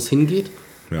Tendenzen, wo es hingeht?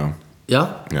 ja.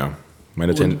 Ja? Ja.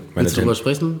 Willst du drüber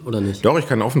sprechen oder nicht? Doch, ich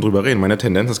kann offen drüber reden. Meine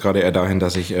Tendenz ist gerade eher dahin,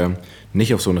 dass ich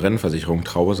nicht auf so eine Rentenversicherung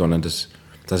traue, sondern dass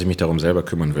ich mich darum selber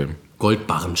kümmern will.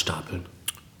 Goldbarren stapeln.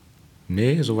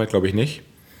 Nee, soweit glaube ich nicht.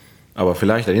 Aber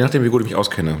vielleicht, je nachdem, wie gut ich mich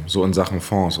auskenne, so in Sachen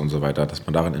Fonds und so weiter, dass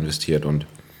man darin investiert und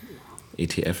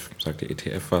ETF, sagt der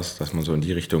ETF was, dass man so in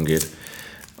die Richtung geht.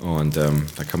 Und da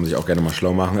kann man sich auch gerne mal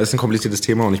schlau machen. Es ist ein kompliziertes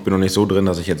Thema und ich bin noch nicht so drin,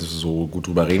 dass ich jetzt so gut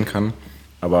drüber reden kann.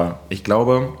 Aber ich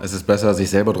glaube, es ist besser,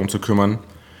 sich selber drum zu kümmern.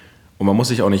 Und man muss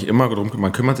sich auch nicht immer drum kümmern.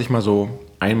 Man kümmert sich mal so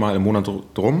einmal im Monat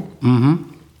drum,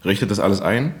 richtet das alles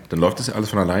ein, dann läuft das ja alles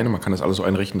von alleine. Man kann das alles so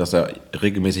einrichten, dass da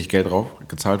regelmäßig Geld drauf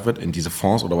gezahlt wird in diese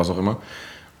Fonds oder was auch immer.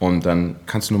 Und dann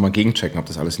kannst du nur mal gegenchecken, ob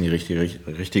das alles in die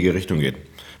richtige Richtung geht.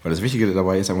 Weil das Wichtige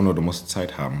dabei ist einfach nur, du musst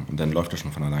Zeit haben und dann läuft das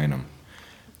schon von alleine.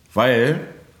 Weil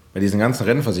bei diesen ganzen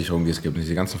Rentenversicherungen, die es gibt,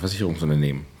 diese ganzen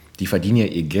Versicherungsunternehmen, die verdienen ja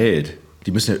ihr Geld.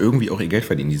 Die müssen ja irgendwie auch ihr Geld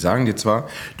verdienen. Die sagen dir zwar,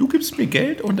 du gibst mir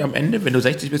Geld und am Ende, wenn du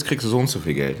 60 bist, kriegst du so und so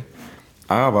viel Geld.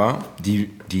 Aber die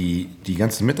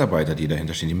ganzen Mitarbeiter, die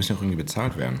dahinter stehen, die müssen ja auch irgendwie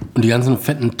bezahlt werden. Und die ganzen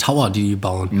fetten Tower, die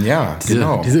bauen. Ja,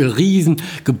 genau. Diese riesen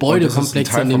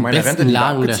Gebäudekomplexe in den besten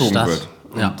Lagen der Stadt. Wird.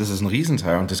 Ja. Das ist ein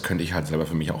Riesenteil und das könnte ich halt selber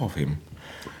für mich auch aufheben.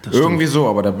 Irgendwie so,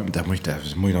 aber da muss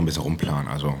ich noch ein bisschen rumplanen.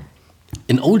 Also.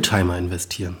 In Oldtimer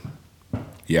investieren.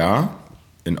 Ja,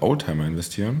 in Oldtimer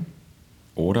investieren.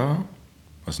 Oder,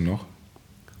 was noch?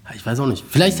 Ich weiß auch nicht.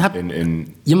 Vielleicht hat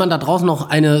jemand da draußen noch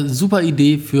eine super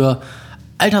Idee für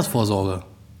Altersvorsorge.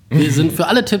 Wir sind für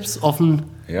alle Tipps offen.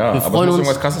 Ja, wir aber es muss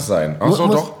irgendwas Krasses sein. Achso,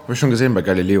 doch, habe ich schon gesehen bei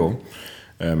Galileo.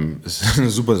 Das ist eine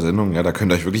super Sendung, ja, da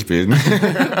könnt ihr euch wirklich bilden.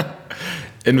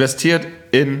 Investiert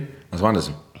in, was waren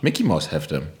das? Mickey Mouse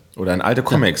Hefte oder in alte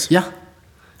Comics. Ja.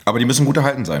 Aber die müssen gut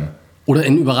erhalten sein. Oder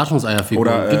in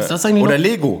Überraschungseierfiguren. Gibt's das eigentlich oder noch?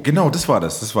 Lego, genau, das war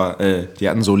das. Die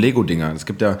hatten so Lego-Dinger. Es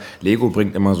gibt ja, Lego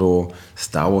bringt immer so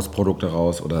Star Wars-Produkte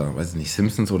raus oder, weiß ich nicht,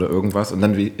 Simpsons oder irgendwas und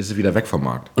dann ist es wieder weg vom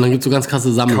Markt. Und dann gibt es so ganz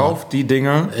krasse Sammler. Kauft die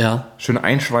Dinger, schön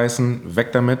einschweißen,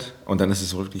 weg damit und dann ist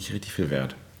es wirklich richtig viel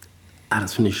wert.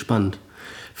 Das finde ich spannend.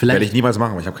 Werde ich niemals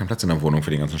machen, weil ich habe keinen Platz in der Wohnung für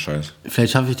den ganzen Scheiß.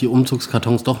 Vielleicht schaffe ich die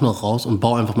Umzugskartons doch noch raus und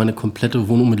baue einfach meine komplette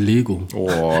Wohnung mit Lego.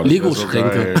 Oh,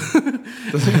 Lego-Schränke.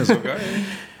 Das wäre so geil.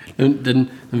 Dann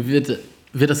wird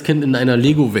das Kind in einer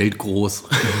Lego-Welt groß.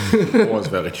 Oh,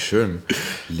 das wäre richtig schön.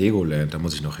 Legoland, da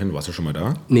muss ich noch hin. Warst du schon mal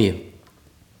da? Nee.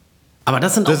 Aber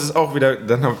das ist auch wieder...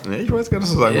 ich weiß gar nicht,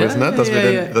 was du sagen willst, ne?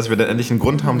 Dass wir dann endlich einen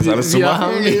Grund haben, das alles zu machen.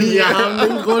 Wir haben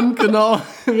einen Grund, genau.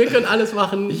 Wir können alles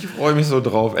machen. Ich freue mich so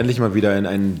drauf, endlich mal wieder in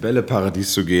ein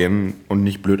Bälleparadies zu gehen und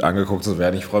nicht blöd angeguckt zu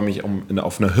werden. Ich freue mich,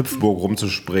 auf einer Hüpfburg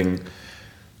rumzuspringen,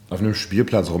 auf einem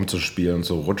Spielplatz rumzuspielen und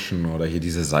zu rutschen oder hier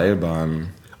diese Seilbahn.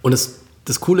 Und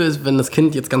das Coole ist, wenn das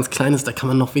Kind jetzt ganz klein ist, da kann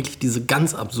man noch wirklich diese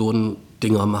ganz absurden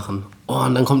Dinger machen. Oh,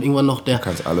 und dann kommt irgendwann noch Du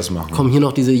kannst alles machen. Kommen hier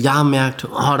noch diese Jahrmärkte.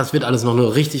 Oh, das wird alles noch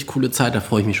eine richtig coole Zeit. Da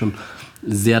freue ich mich schon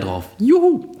sehr drauf.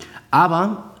 Juhu!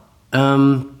 Aber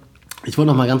ich wollte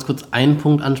noch mal ganz kurz einen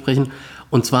Punkt ansprechen.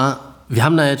 Und zwar, wir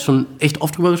haben da jetzt schon echt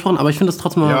oft drüber gesprochen, aber ich finde das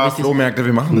trotzdem mal wichtig. Ja, Flohmärkte,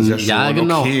 wir machen das ja schon. Ja,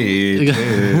 genau. Okay.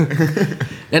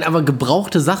 Nein, aber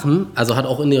gebrauchte Sachen, also hat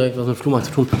auch indirekt was mit Flohmarkt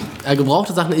zu tun.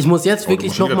 Gebrauchte Sachen, ich muss jetzt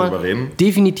wirklich noch mal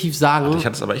definitiv sagen. Ich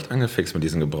hatte es aber echt angefixt mit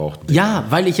diesen Gebrauchten. Ja,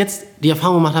 weil ich jetzt die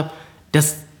Erfahrung gemacht habe,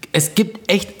 dass es gibt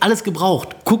echt alles gebraucht.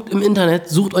 Guckt im Internet,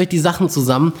 sucht euch die Sachen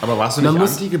zusammen. Aber warst du nicht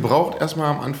anti-gebraucht erstmal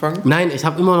am Anfang? Nein, ich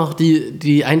habe immer noch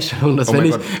die Einstellung, dass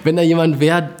wenn da jemand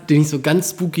wäre, den ich so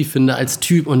ganz spooky finde als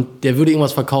Typ und der würde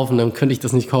irgendwas verkaufen, dann könnte ich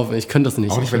das nicht kaufen. Ich könnte das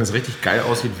nicht. Auch nicht, wenn es richtig geil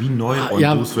aussieht, wie neu und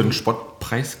du es für einen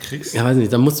Spottpreis kriegst? Ja, weiß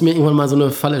nicht. Dann musst du mir irgendwann mal so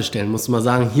eine Falle stellen. Musst du mal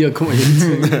sagen, hier, guck mal,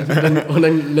 hier. Und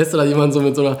dann lässt du da jemanden so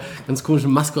mit so einer ganz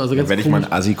komischen Maske. Also ganz werde ich mal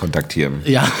einen Assi kontaktieren.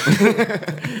 Ja.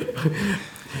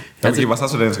 Okay, was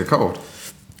hast du denn jetzt gekauft?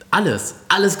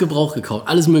 Alles Gebrauch gekauft,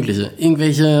 alles Mögliche.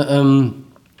 Irgendwelche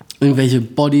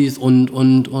Bodies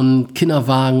und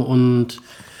Kinderwagen und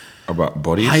aber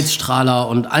Bodies? Heizstrahler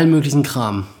und allen möglichen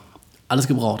Kram. Alles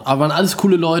gebraucht. Aber waren alles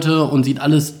coole Leute und sieht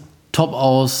alles top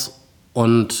aus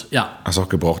und ja. Hast du auch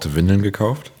gebrauchte Windeln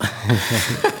gekauft?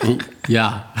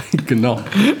 Ja, genau.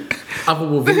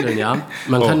 Apropos Windeln, ja.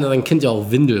 Man kann sein Kind ja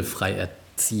auch windelfrei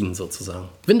erziehen sozusagen.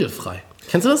 Windelfrei.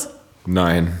 Kennst du das?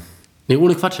 Nein. Nee,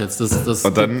 ohne Quatsch jetzt.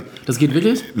 Und dann das geht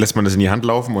wirklich? Lässt man das in die Hand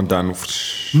laufen und dann...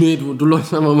 Nee, du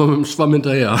läufst einfach mal mit dem Schwamm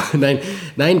hinterher.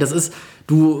 Nein, das ist...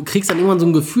 Du kriegst dann irgendwann so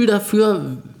ein Gefühl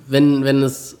dafür, wenn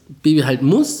das Baby halt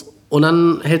muss und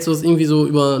dann hältst du das irgendwie so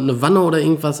über eine Wanne oder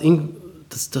irgendwas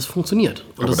das funktioniert.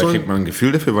 Und aber da kriegt man ein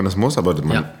Gefühl dafür, wann das muss, aber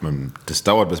das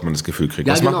dauert, bis man das Gefühl kriegt.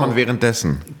 Ja, Was macht man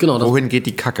währenddessen? Genau, Wohin geht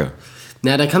die Kacke?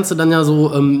 Na, da kannst du dann ja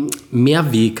so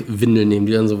Mehrwegwindeln nehmen,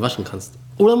 die du dann so waschen kannst.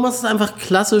 Oder du machst es einfach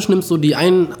klassisch, nimmst so die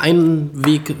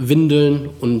Einwegwindeln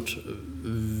und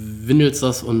windelst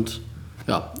das und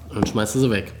dann schmeißt du sie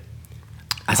weg.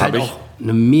 Das ist halt auch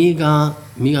eine mega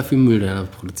viel Müll, der da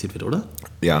produziert wird, oder?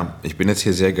 Ja, ich bin jetzt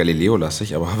hier sehr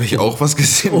Galileo-lastig, aber habe ich auch was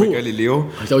gesehen mit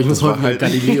Galileo? Ich glaube, ich muss heute mal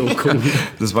Galileo gucken.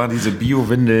 Das waren diese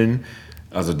Bio-Windeln,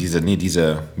 also diese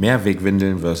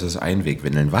Mehrwegwindeln versus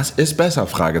Einwegwindeln. Was ist besser?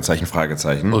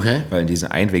 Fragezeichen. Okay. Weil in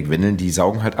diesen Einwegwindeln, die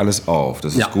saugen halt alles auf.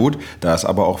 Das ist gut, da ist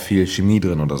aber auch viel Chemie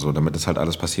drin oder so, damit das halt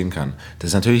alles passieren kann. Das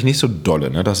ist natürlich nicht so dolle,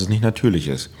 ne, dass es nicht natürlich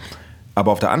ist.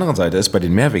 Aber auf der anderen Seite ist bei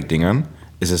den Mehrwegdingern,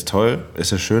 ist es toll,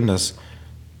 ist es schön, dass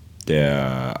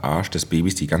der Arsch des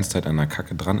Babys die ganze Zeit an der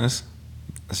Kacke dran ist.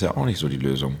 Das ist ja auch nicht so die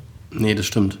Lösung. Nee, das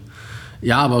stimmt.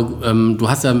 Ja, aber du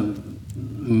hast ja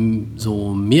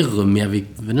so mehrere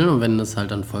Mehrwegwindeln und wenn das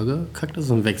halt dann vollgekackt ist,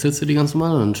 dann wechselst du die ganz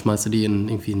normal und dann schmeißt du die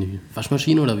irgendwie in die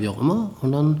Waschmaschine oder wie auch immer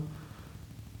und dann,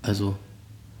 also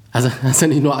hast ja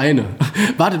nicht nur eine.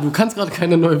 Warte, du kannst gerade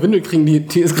keine neue Windel kriegen,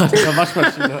 die ist gerade in der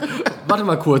Waschmaschine. Warte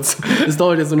mal kurz, das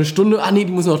dauert jetzt so eine Stunde. Nee,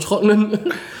 die muss noch trocknen.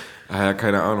 Ja,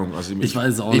 keine Ahnung. Also ich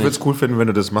weiß es auch nicht. Ich würde es cool finden, wenn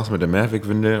du das machst mit der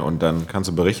Mehrwegwindel und dann kannst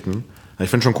du berichten. Ich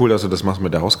finde schon cool, dass du das machst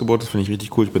mit der Hausgeburt. Das finde ich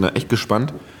richtig cool. Ich bin da echt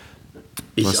gespannt,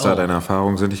 was da deine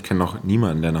Erfahrungen sind. Ich kenne noch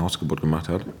niemanden, der eine Hausgeburt gemacht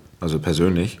hat. Also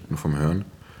persönlich, nur vom Hören.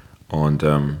 Und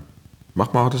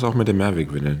mach mal das auch mit den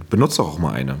Mehrwegwindeln. Benutze doch auch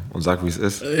mal eine und sag, wie es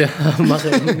ist. Ja, mach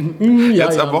ich.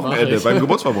 Jetzt am Wochenende beim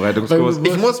Geburtsvorbereitungskurs.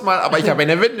 Ich muss mal, aber ich habe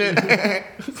eine Windel.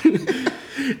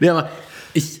 Ja, aber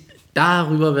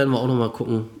darüber werden wir auch noch mal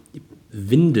gucken.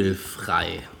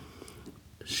 Windelfrei.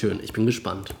 Schön, ich bin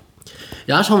gespannt.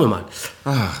 Ja, schauen wir mal.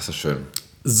 Ach, ist das schön.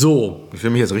 So. Ich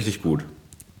fühle mich jetzt richtig gut.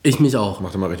 Ich mich auch.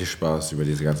 Macht immer richtig Spaß, über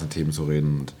diese ganzen Themen zu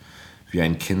reden und wie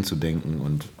ein Kind zu denken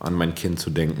und an mein Kind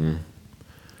zu denken.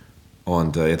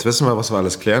 Und jetzt wissen wir, was wir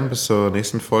alles klären bis zur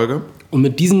nächsten Folge. Und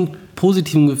mit diesen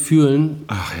positiven Gefühlen,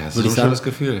 das ist ein schönes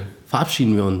Gefühl,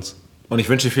 verabschieden wir uns. Und ich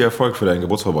wünsche dir viel Erfolg für deinen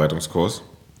Geburtsvorbereitungskurs.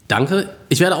 Danke.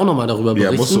 Ich werde auch nochmal darüber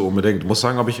berichten. Ja, musst du unbedingt. Du musst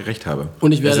sagen, ob ich recht habe.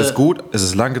 Und es ist gut, es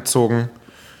ist langgezogen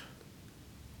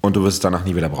und du wirst es danach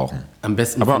nie wieder brauchen. Am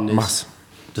besten aber finde mach's.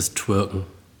 Das Twerken.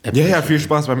 Ja, viel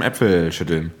Spaß beim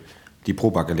Äpfelschütteln. Die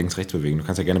Probacke links-rechts bewegen. Du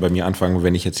kannst ja gerne bei mir anfangen,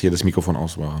 wenn ich jetzt hier das Mikrofon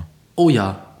ausmache. Oh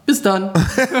ja. Bis dann.